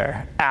is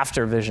there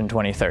after Vision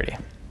 2030.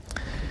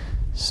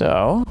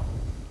 So,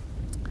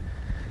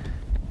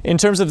 in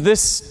terms of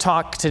this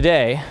talk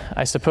today,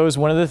 I suppose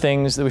one of the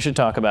things that we should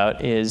talk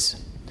about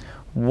is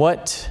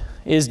what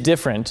is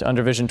different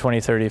under Vision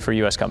 2030 for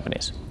US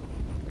companies.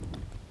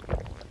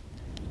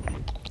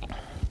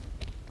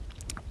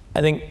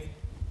 I think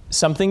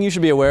something you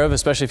should be aware of,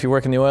 especially if you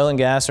work in the oil and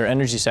gas or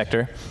energy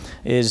sector,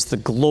 is the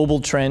global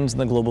trends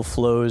and the global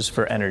flows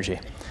for energy.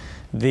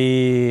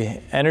 The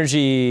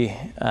energy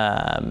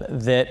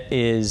that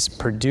is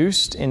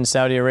produced in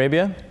Saudi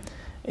Arabia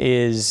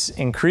is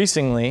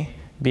increasingly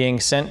being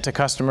sent to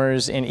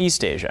customers in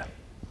East Asia.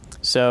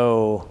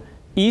 So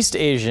East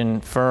Asian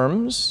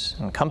firms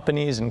and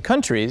companies and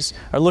countries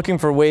are looking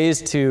for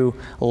ways to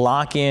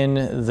lock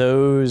in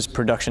those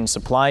production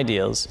supply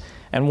deals.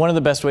 And one of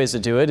the best ways to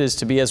do it is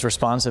to be as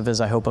responsive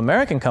as I hope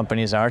American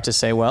companies are to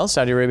say, well,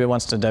 Saudi Arabia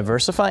wants to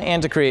diversify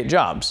and to create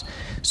jobs.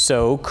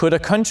 So could a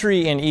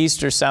country in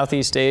East or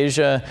Southeast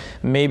Asia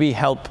maybe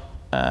help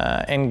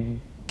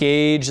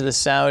engage the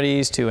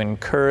Saudis to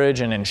encourage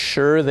and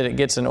ensure that it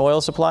gets an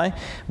oil supply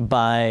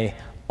by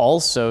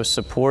also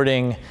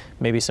supporting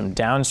maybe some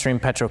downstream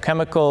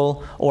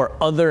petrochemical or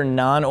other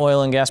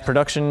non-oil and gas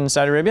production in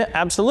Saudi Arabia?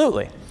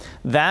 Absolutely.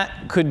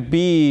 That could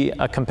be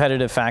a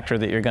competitive factor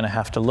that you're going to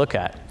have to look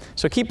at.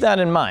 So keep that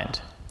in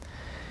mind.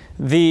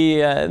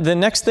 The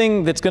next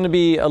thing that's going to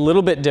be a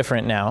little bit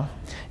different now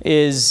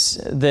is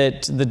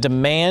that the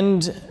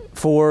demand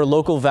for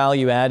local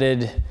value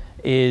added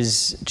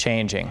is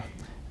changing.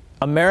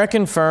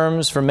 American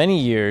firms for many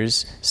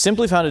years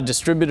simply found a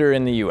distributor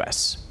in the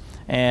US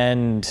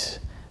and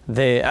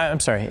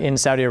in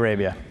Saudi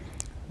Arabia.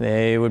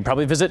 They would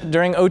probably visit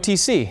during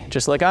OTC,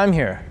 just like I'm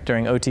here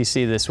during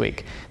OTC this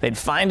week. They'd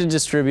find a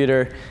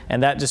distributor,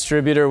 and that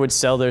distributor would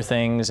sell their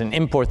things and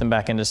import them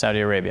back into Saudi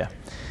Arabia.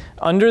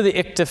 Under the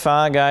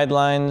ICTFA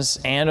guidelines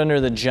and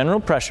under the general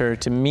pressure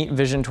to meet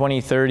Vision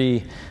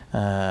 2030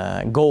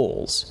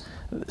 goals,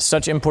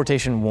 such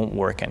importation won't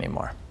work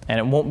anymore. And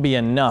it won't be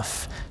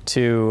enough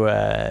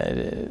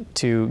to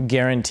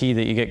guarantee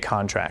that you get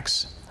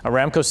contracts.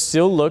 Aramco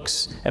still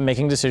looks at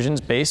making decisions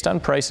based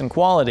on price and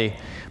quality.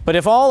 But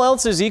if all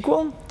else is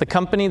equal, the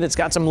company that's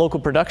got some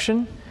local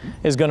production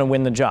is going to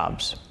win the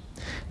jobs.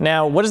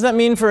 Now, what does that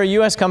mean for a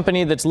US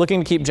company that's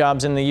looking to keep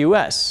jobs in the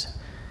US?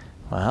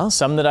 Well,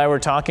 some that I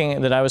was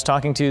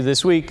talking to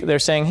this week, they're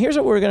saying, here's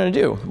what we're going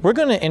to do. We're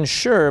going to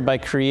ensure by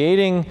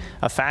creating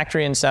a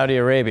factory in Saudi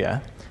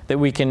Arabia that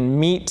we can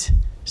meet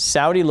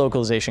Saudi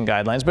localization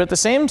guidelines, but at the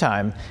same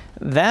time,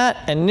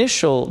 that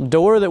initial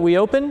door that we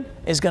open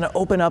is going to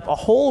open up a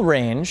whole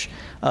range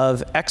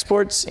of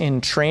exports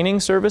in training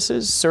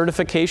services,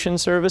 certification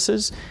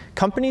services.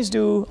 Companies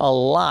do a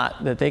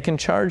lot that they can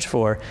charge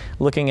for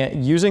looking at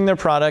using their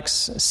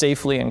products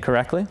safely and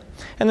correctly.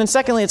 And then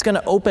secondly, it's going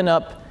to open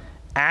up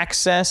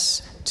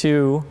access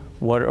to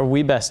what are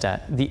we best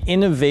at? The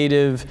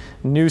innovative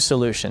new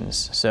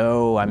solutions.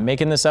 So I'm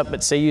making this up,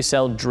 but say you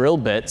sell drill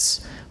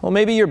bits. Well,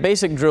 maybe your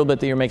basic drill bit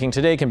that you're making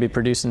today can be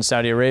produced in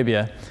Saudi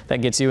Arabia.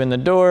 That gets you in the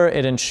door.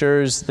 It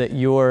ensures that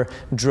your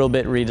drill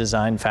bit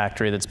redesign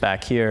factory that's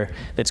back here,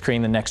 that's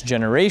creating the next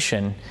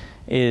generation,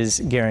 is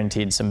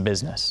guaranteed some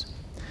business.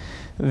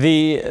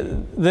 The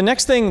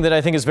next thing that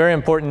I think is very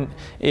important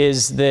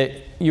is that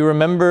you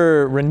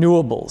remember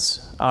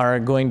renewables are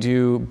going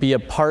to be a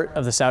part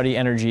of the Saudi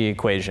energy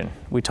equation.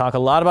 We talk a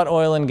lot about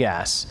oil and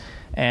gas,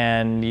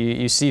 and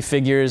you see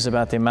figures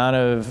about the amount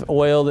of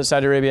oil that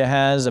Saudi Arabia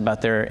has,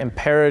 about their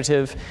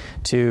imperative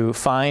to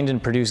find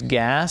and produce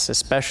gas,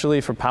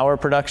 especially for power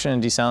production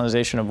and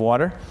desalination of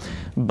water.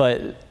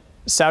 But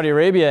Saudi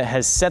Arabia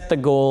has set the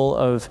goal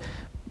of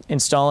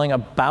installing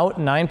about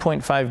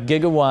 9.5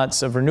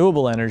 gigawatts of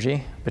renewable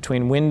energy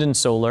between wind and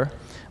solar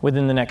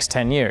within the next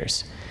 10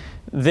 years.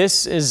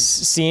 This is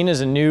seen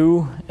as a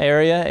new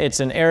area. It's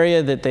an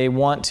area that they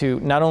want to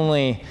not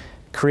only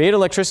create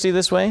electricity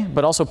this way,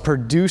 but also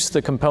produce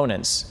the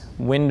components,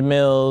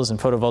 windmills and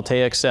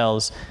photovoltaic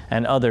cells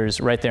and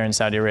others right there in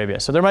Saudi Arabia.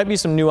 So there might be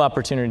some new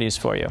opportunities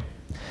for you.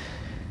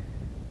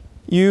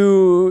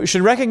 You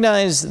should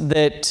recognize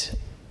that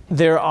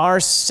there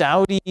are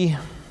Saudi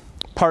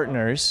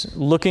partners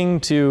looking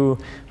to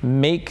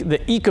make the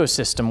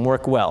ecosystem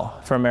work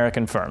well for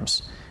American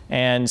firms.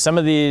 And some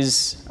of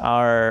these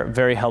are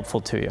very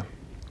helpful to you.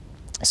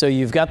 So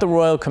you've got the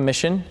Royal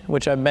Commission,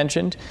 which I've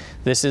mentioned.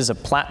 This is a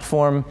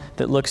platform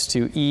that looks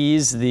to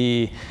ease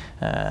the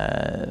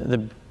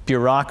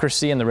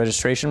bureaucracy and the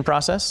registration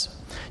process.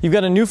 You've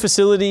got a new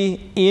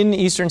facility in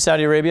eastern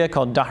Saudi Arabia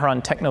called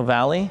Dhahran Techno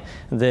Valley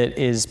that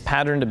is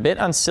patterned a bit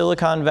on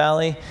Silicon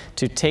Valley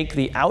to take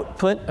the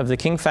output of the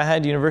King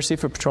Fahd University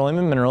for Petroleum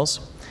and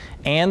Minerals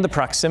and the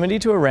proximity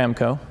to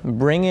Aramco,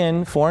 bring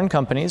in foreign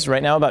companies.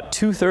 Right now, about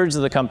 2/3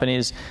 of the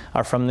companies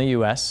are from the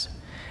US.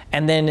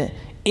 And then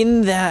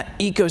in that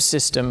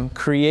ecosystem,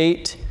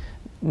 create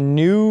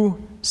new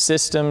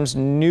systems,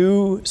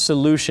 new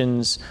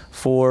solutions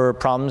for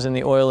problems in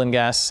the oil and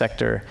gas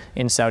sector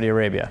in Saudi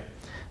Arabia.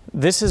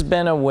 This has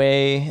been a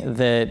way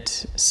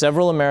that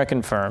several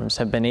American firms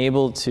have been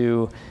able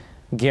to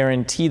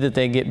guarantee that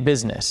they get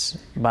business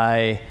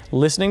by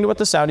listening to what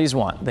the Saudis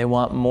want. They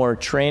want more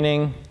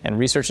training and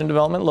research and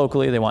development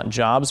locally. They want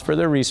jobs for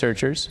their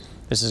researchers.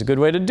 This is a good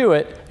way to do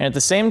it. And at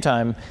the same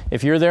time,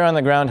 if you're there on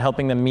the ground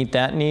helping them meet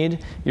that need,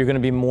 you're going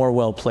to be more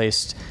well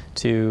placed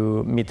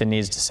to meet the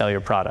needs to sell your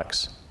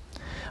products.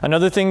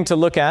 Another thing to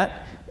look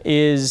at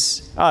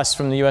is us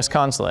from the US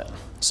consulate.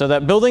 So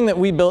that building that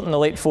we built in the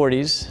late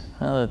 40s,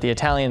 that the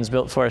Italians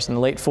built for us in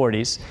the late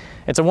 40s,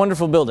 it's a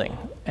wonderful building,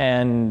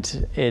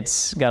 and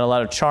it's got a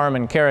lot of charm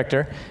and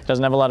character. It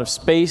doesn't have a lot of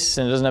space,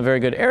 and it doesn't have very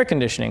good air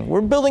conditioning.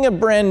 We're building a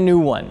brand new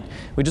one.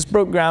 We just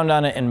broke ground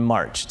on it in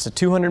March. It's a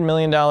 $200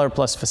 million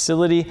plus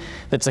facility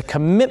that's a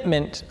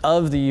commitment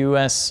of the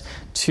US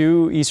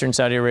to Eastern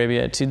Saudi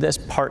Arabia, to this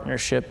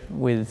partnership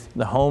with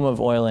the home of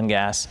oil and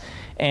gas.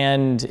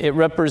 And it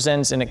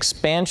represents an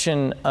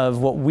expansion of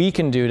what we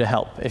can do to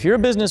help. If you're a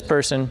business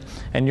person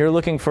and you're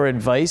looking for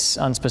advice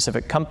on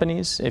specific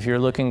companies, if you're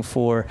looking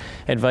for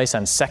advice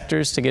on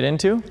sectors to get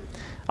into,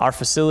 our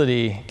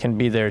facility can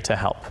be there to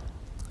help.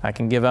 I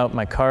can give out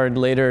my card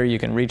later. You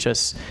can reach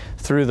us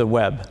through the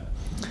web.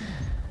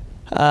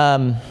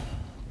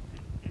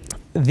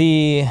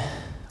 The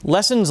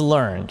lessons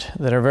learned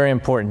that are very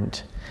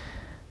important.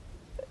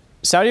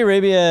 Saudi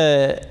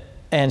Arabia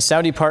and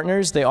Saudi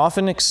partners, they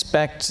often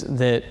expect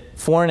that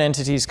foreign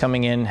entities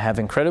coming in have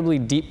incredibly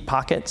deep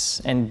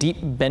pockets and deep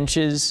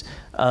benches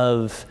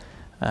of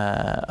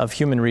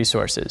human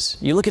resources.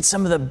 You look at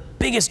some of the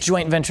biggest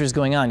joint ventures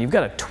going on. You've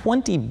got a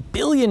 $20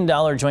 billion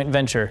joint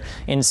venture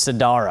in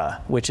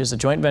Sadara, which is a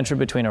joint venture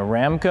between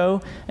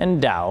Aramco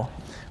and Dow,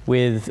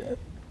 with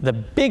the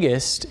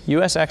biggest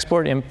U.S.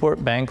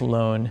 Export-Import Bank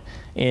loan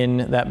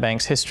in that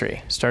bank's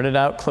history. Started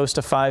out close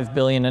to $5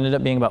 billion, ended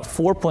up being about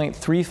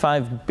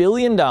 $4.35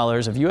 billion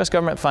of U.S.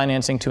 government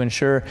financing to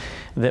ensure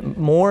that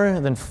more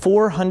than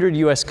 400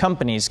 U.S.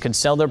 companies could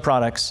sell their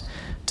products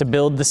to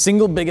build the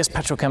single biggest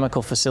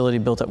petrochemical facility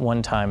built at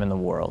one time in the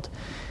world.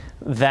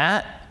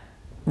 That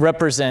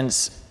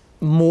represents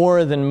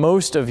more than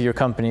most of your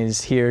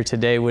companies here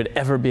today would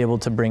ever be able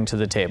to bring to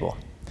the table.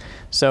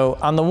 So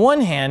on the one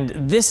hand,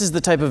 this is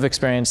the type of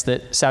experience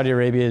that Saudi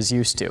Arabia is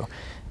used to.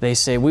 They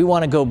say, we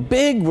want to go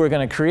big, we're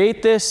going to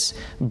create this,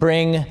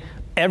 bring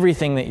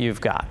everything that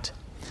you've got.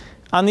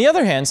 On the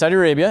other hand, Saudi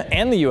Arabia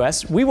and the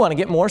US, we want to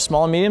get more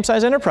small and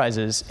medium-sized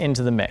enterprises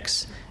into the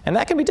mix. And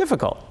that can be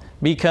difficult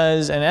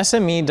because an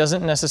SME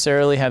doesn't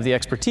necessarily have the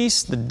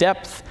expertise, the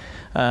depth,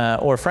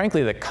 or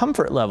frankly, the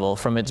comfort level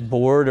from its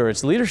board or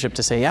its leadership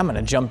to say, yeah, I'm going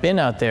to jump in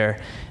out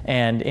there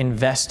and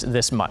invest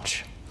this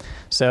much.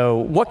 So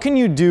what can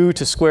you do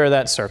to square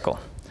that circle?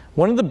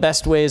 One of the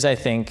best ways, I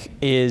think,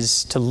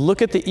 is to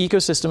look at the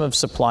ecosystem of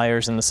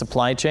suppliers and the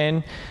supply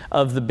chain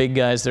of the big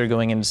guys that are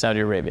going into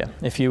Saudi Arabia.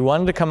 If you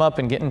wanted to come up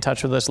and get in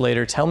touch with us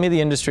later, tell me the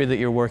industry that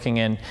you're working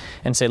in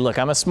and say, look,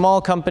 I'm a small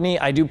company,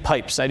 I do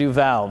pipes, I do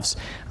valves.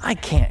 I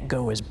can't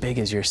go as big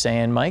as you're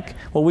saying, Mike.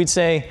 Well, we'd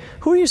say,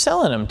 who are you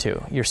selling them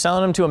to? You're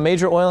selling them to a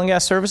major oil and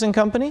gas servicing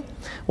company?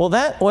 Well,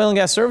 that oil and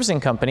gas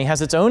servicing company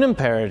has its own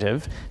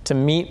imperative to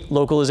meet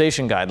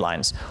localization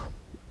guidelines.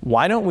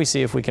 Why don't we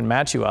see if we can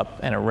match you up,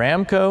 and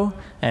Aramco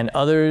and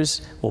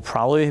others will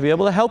probably be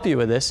able to help you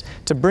with this,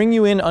 to bring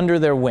you in under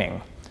their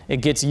wing. It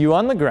gets you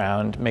on the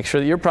ground, make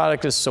sure that your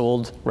product is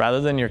sold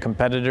rather than your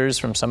competitors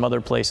from some other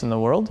place in the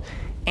world,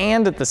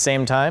 and at the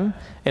same time,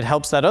 it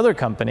helps that other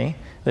company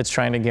that's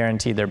trying to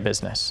guarantee their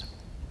business.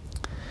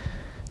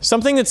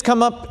 Something that's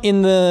come up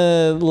in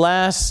the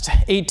last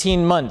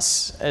 18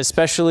 months,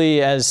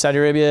 especially as Saudi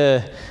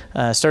Arabia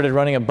started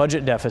running a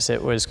budget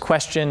deficit, was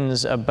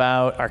questions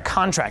about our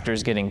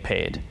contractors getting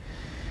paid.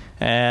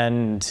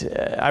 And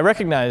I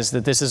recognize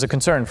that this is a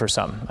concern for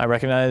some. I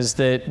recognize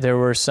that there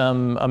were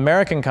some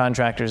American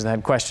contractors that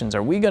had questions.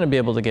 Are we going to be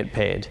able to get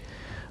paid?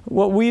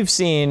 What we've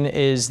seen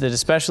is that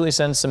especially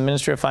since some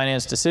Ministry of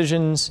Finance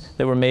decisions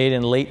that were made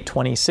in late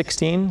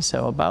 2016,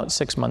 so about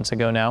 6 months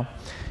ago now,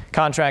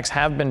 contracts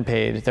have been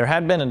paid. There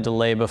had been a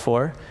delay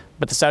before,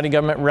 but the Saudi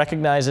government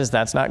recognizes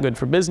that's not good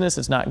for business,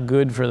 it's not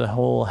good for the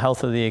whole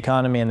health of the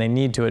economy, and they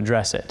need to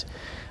address it.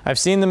 I've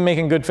seen them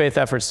making good faith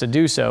efforts to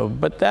do so,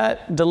 but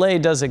that delay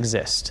does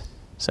exist.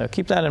 So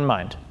keep that in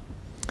mind.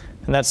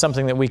 And that's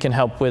something that we can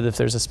help with if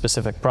there's a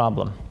specific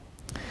problem.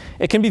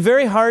 It can be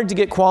very hard to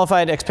get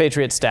qualified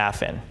expatriate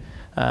staff in,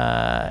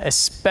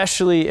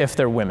 especially if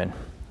they're women.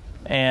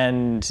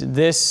 And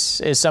this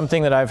is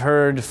something that I've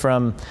heard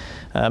from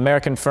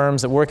American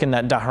firms that work in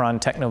that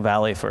Dhahran Techno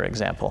Valley, for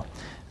example.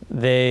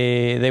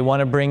 They want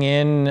to bring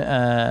in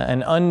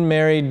an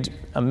unmarried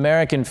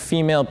American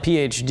female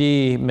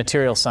PhD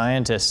material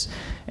scientist,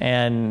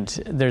 and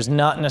there's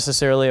not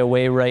necessarily a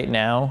way right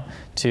now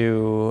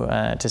to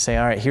say,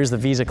 all right, here's the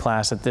visa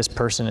class that this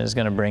person is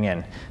going to bring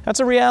in. That's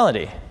a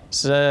reality.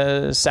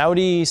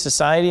 Saudi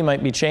society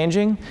might be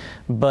changing,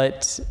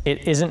 but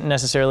it isn't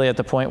necessarily at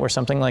the point where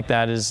something like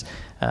that is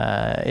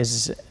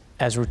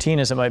as routine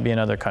as it might be in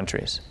other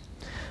countries.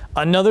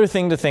 Another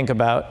thing to think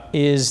about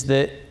is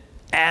that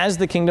as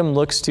the kingdom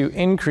looks to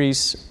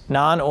increase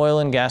non-oil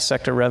and gas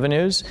sector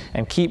revenues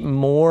and keep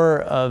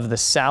more of the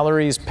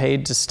salaries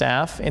paid to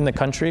staff in the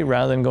country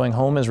rather than going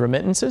home as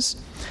remittances,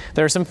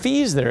 there are some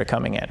fees that are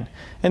coming in.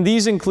 And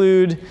these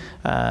include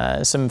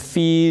some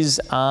fees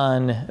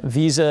on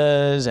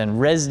visas and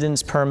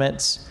residence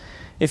permits.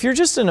 If you're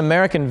just an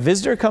American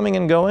visitor coming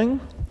and going,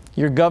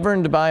 You're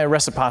governed by a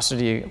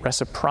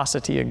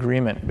reciprocity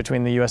agreement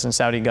between the US and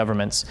Saudi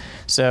governments.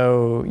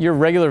 So your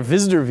regular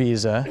visitor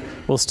visa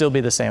will still be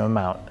the same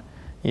amount.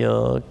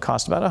 You'll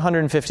cost about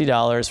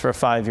 $150 for a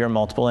 5-year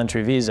multiple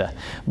entry visa.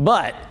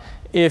 But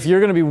if you're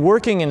going to be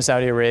working in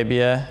Saudi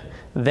Arabia,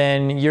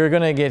 then you're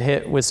going to get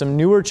hit with some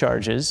newer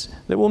charges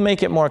that will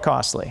make it more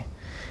costly.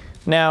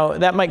 Now,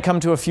 that might come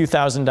to a few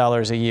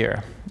 $1,000s a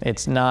year.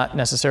 It's not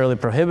necessarily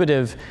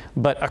prohibitive,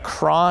 but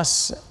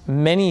across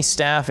many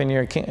staff in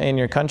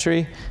your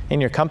company,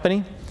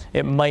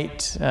 it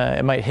might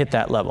hit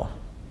that level.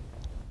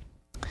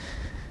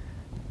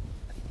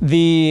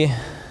 The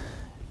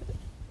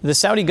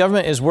Saudi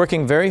government is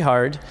working very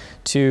hard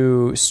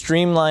to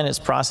streamline its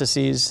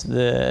processes.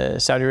 The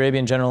Saudi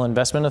Arabian General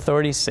Investment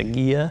Authority,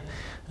 SAGIA,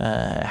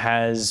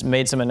 has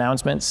made some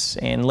announcements.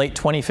 In late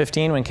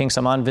 2015, when King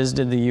Salman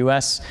visited the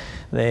US,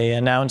 they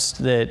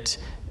announced that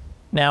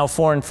now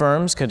foreign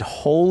firms could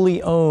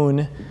wholly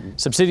own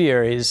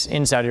subsidiaries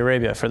in Saudi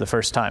Arabia for the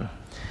first time.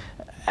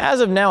 As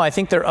of now, I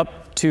think they're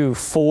up to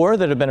 4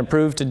 that have been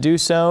approved to do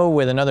so,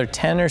 with another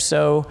 10 or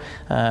so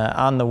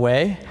on the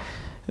way.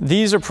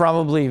 These are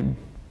probably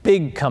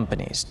big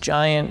companies,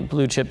 giant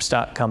blue chip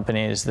stock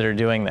companies that are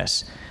doing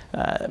this.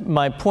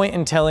 My point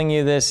in telling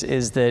you this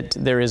is that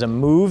there is a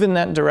move in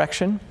that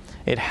direction.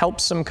 It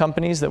helps some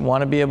companies that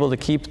want to be able to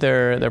keep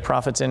their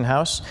profits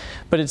in-house,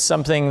 but it's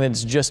something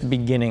that's just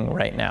beginning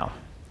right now.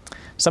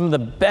 Some of the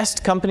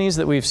best companies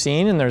that we've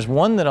seen, and there's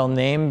one that I'll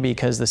name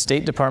because the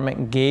State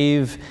Department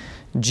gave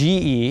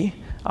GE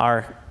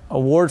our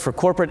award for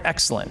corporate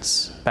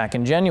excellence back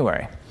in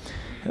January.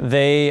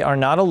 They are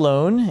not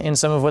alone in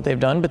some of what they've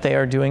done, but they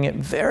are doing it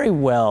very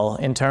well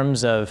in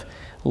terms of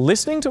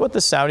listening to what the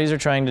Saudis are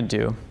trying to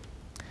do,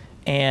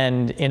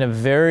 and in a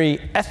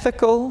very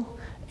ethical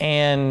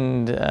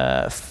and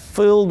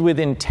filled with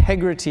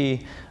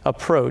integrity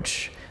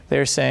approach,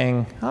 they're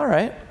saying, all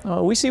right,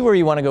 well, we see where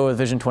you want to go with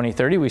Vision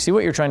 2030. We see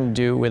what you're trying to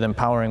do with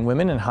empowering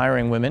women and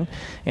hiring women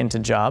into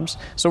jobs.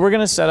 So we're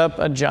going to set up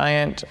a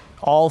giant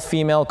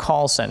all-female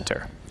call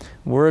center.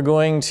 We're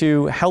going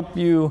to help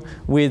you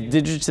with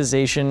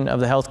digitization of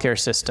the healthcare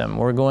system.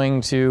 We're going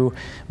to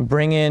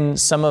bring in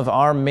some of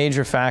our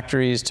major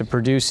factories to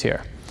produce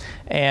here.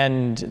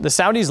 And the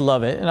Saudis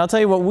love it. And I'll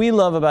tell you what we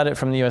love about it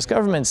from the US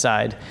government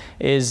side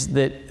is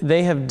that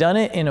they have done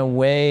it in a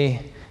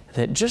way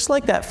that, just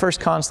like that first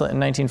consulate in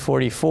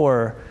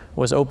 1944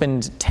 was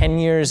opened 10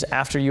 years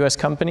after US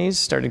companies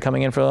started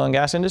coming in for the oil and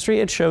gas industry,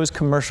 it shows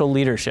commercial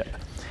leadership.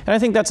 And I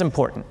think that's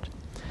important.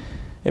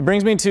 It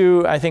brings me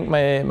to, I think,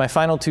 my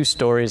final 2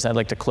 stories I'd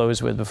like to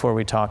close with before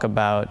we talk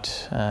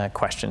about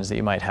questions that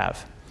you might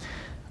have.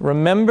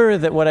 Remember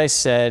that what I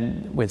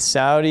said with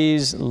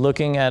Saudis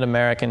looking at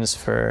Americans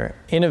for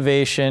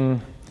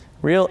innovation,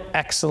 real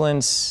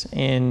excellence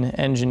in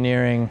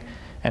engineering,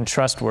 and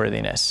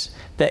trustworthiness.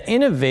 That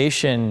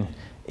innovation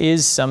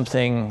is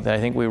something that I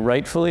think we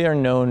rightfully are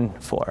known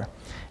for.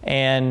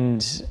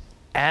 And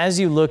as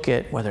you look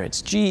at whether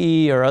it's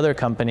GE or other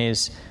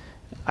companies,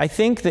 I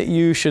think that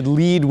you should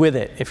lead with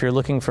it if you're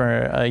looking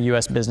for a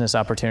US business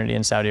opportunity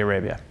in Saudi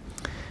Arabia.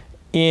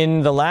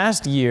 In the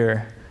last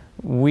year,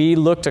 we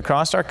looked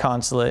across our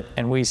consulate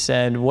and we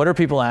said, what are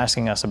people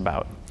asking us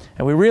about?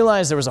 And we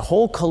realized there was a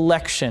whole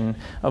collection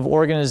of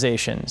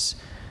organizations,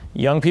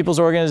 young people's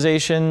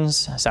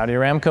organizations, Saudi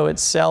Aramco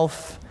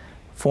itself,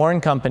 foreign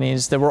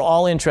companies that were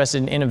all interested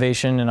in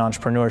innovation and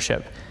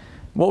entrepreneurship.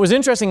 What was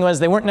interesting was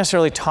they weren't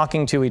necessarily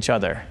talking to each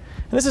other.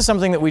 And this is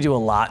something that we do a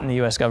lot in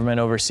the US government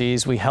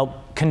overseas. We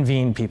help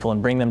convene people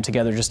and bring them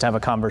together just to have a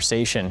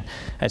conversation.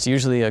 That's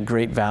usually a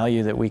great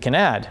value that we can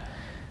add.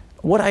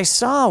 What I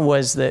saw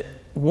was that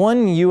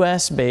one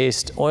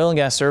US-based oil and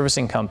gas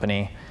servicing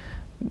company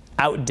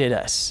outdid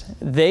us.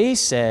 They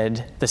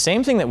said the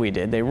same thing that we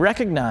did. They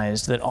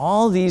recognized that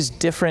all these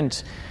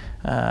different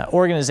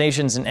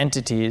organizations and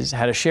entities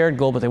had a shared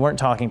goal, but they weren't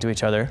talking to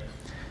each other.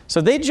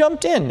 So they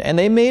jumped in and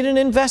they made an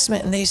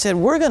investment and they said,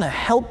 we're going to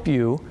help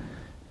you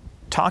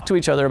talk to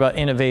each other about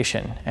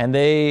innovation. And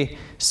they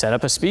set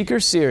up a speaker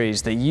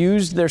series. They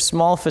used their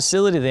small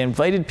facility. They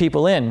invited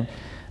people in.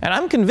 And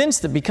I'm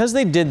convinced that because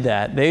they did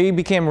that, they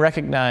became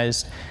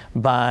recognized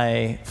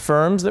by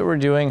firms that were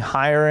doing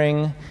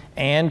hiring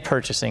and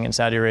purchasing in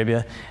Saudi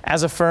Arabia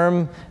as a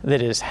firm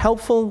that is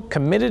helpful,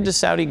 committed to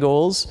Saudi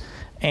goals,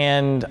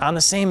 and on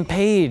the same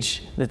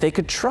page that they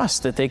could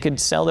trust, that they could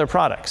sell their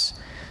products.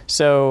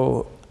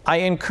 So I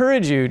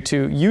encourage you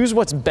to use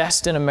what's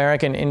best in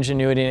American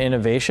ingenuity and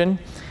innovation.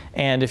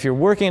 And if you're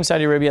working in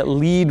Saudi Arabia,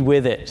 lead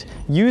with it.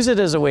 Use it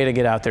as a way to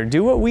get out there.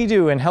 Do what we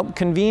do and help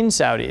convene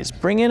Saudis.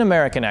 Bring in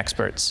American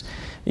experts,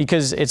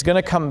 because it's going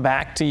to come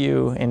back to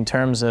you in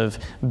terms of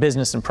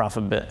business and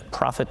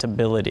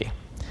profitability.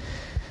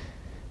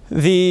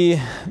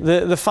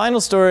 The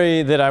final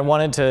story that I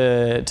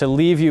wanted to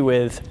leave you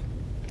with,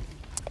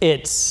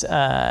 it's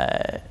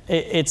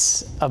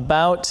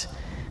about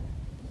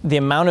the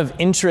amount of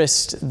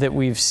interest that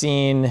we've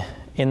seen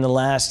in the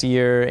last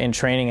year in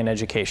training and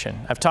education.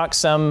 I've talked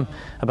some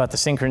about the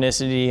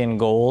synchronicity and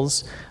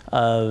goals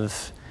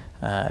of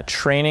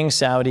training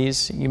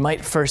Saudis. You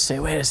might first say,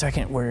 wait a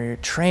second, we're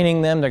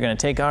training them, they're going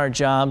to take our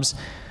jobs.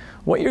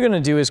 What you're going to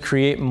do is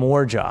create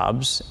more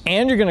jobs,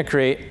 and you're going to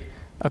create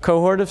a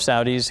cohort of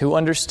Saudis who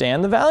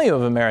understand the value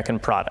of American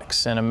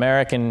products and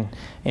American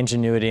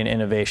ingenuity and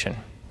innovation.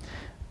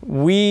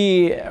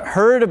 We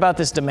heard about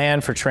this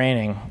demand for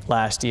training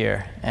last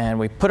year, and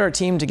we put our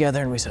team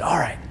together and we said, all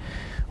right,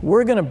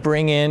 we're going to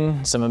bring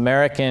in some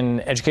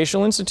American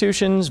educational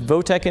institutions,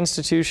 VOTEC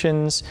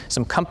institutions,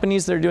 some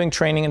companies that are doing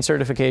training and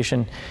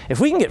certification. If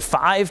we can get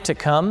 5 to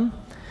come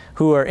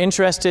who are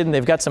interested and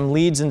they've got some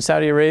leads in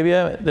Saudi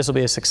Arabia, this will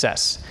be a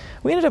success.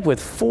 We ended up with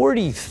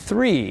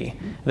 43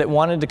 that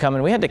wanted to come,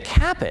 and we had to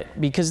cap it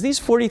because these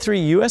 43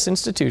 US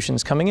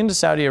institutions coming into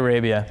Saudi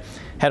Arabia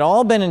had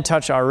all been in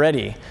touch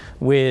already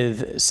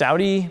with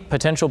Saudi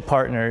potential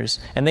partners,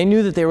 and they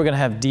knew that they were going to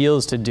have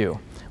deals to do.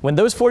 When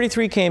those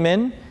 43 came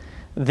in,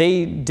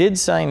 they did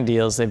sign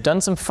deals. They've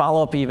done some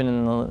follow-up even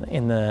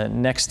in the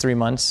next 3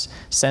 months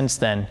since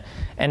then.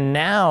 And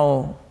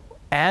now,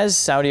 as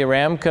Saudi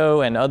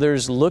Aramco and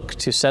others look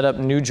to set up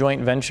new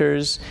joint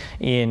ventures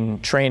in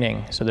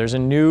training, so there's a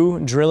new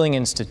drilling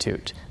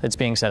institute that's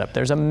being set up.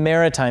 There's a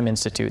maritime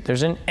institute.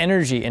 There's an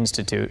energy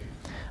institute.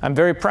 I'm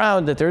very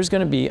proud that there's going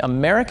to be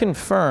American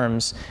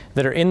firms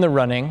that are in the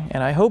running,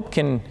 and I hope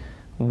can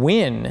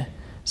win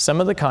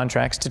some of the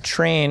contracts to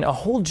train a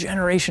whole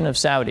generation of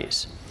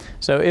Saudis.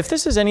 So if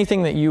this is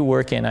anything that you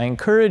work in, I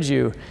encourage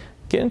you,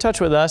 get in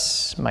touch with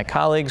us, my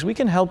colleagues. We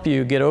can help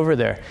you get over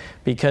there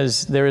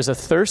because there is a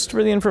thirst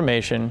for the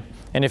information,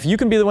 and if you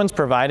can be the ones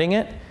providing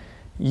it,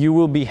 you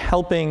will be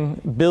helping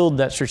build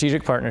that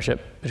strategic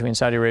partnership between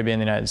Saudi Arabia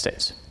and the United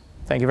States.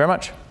 Thank you very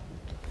much.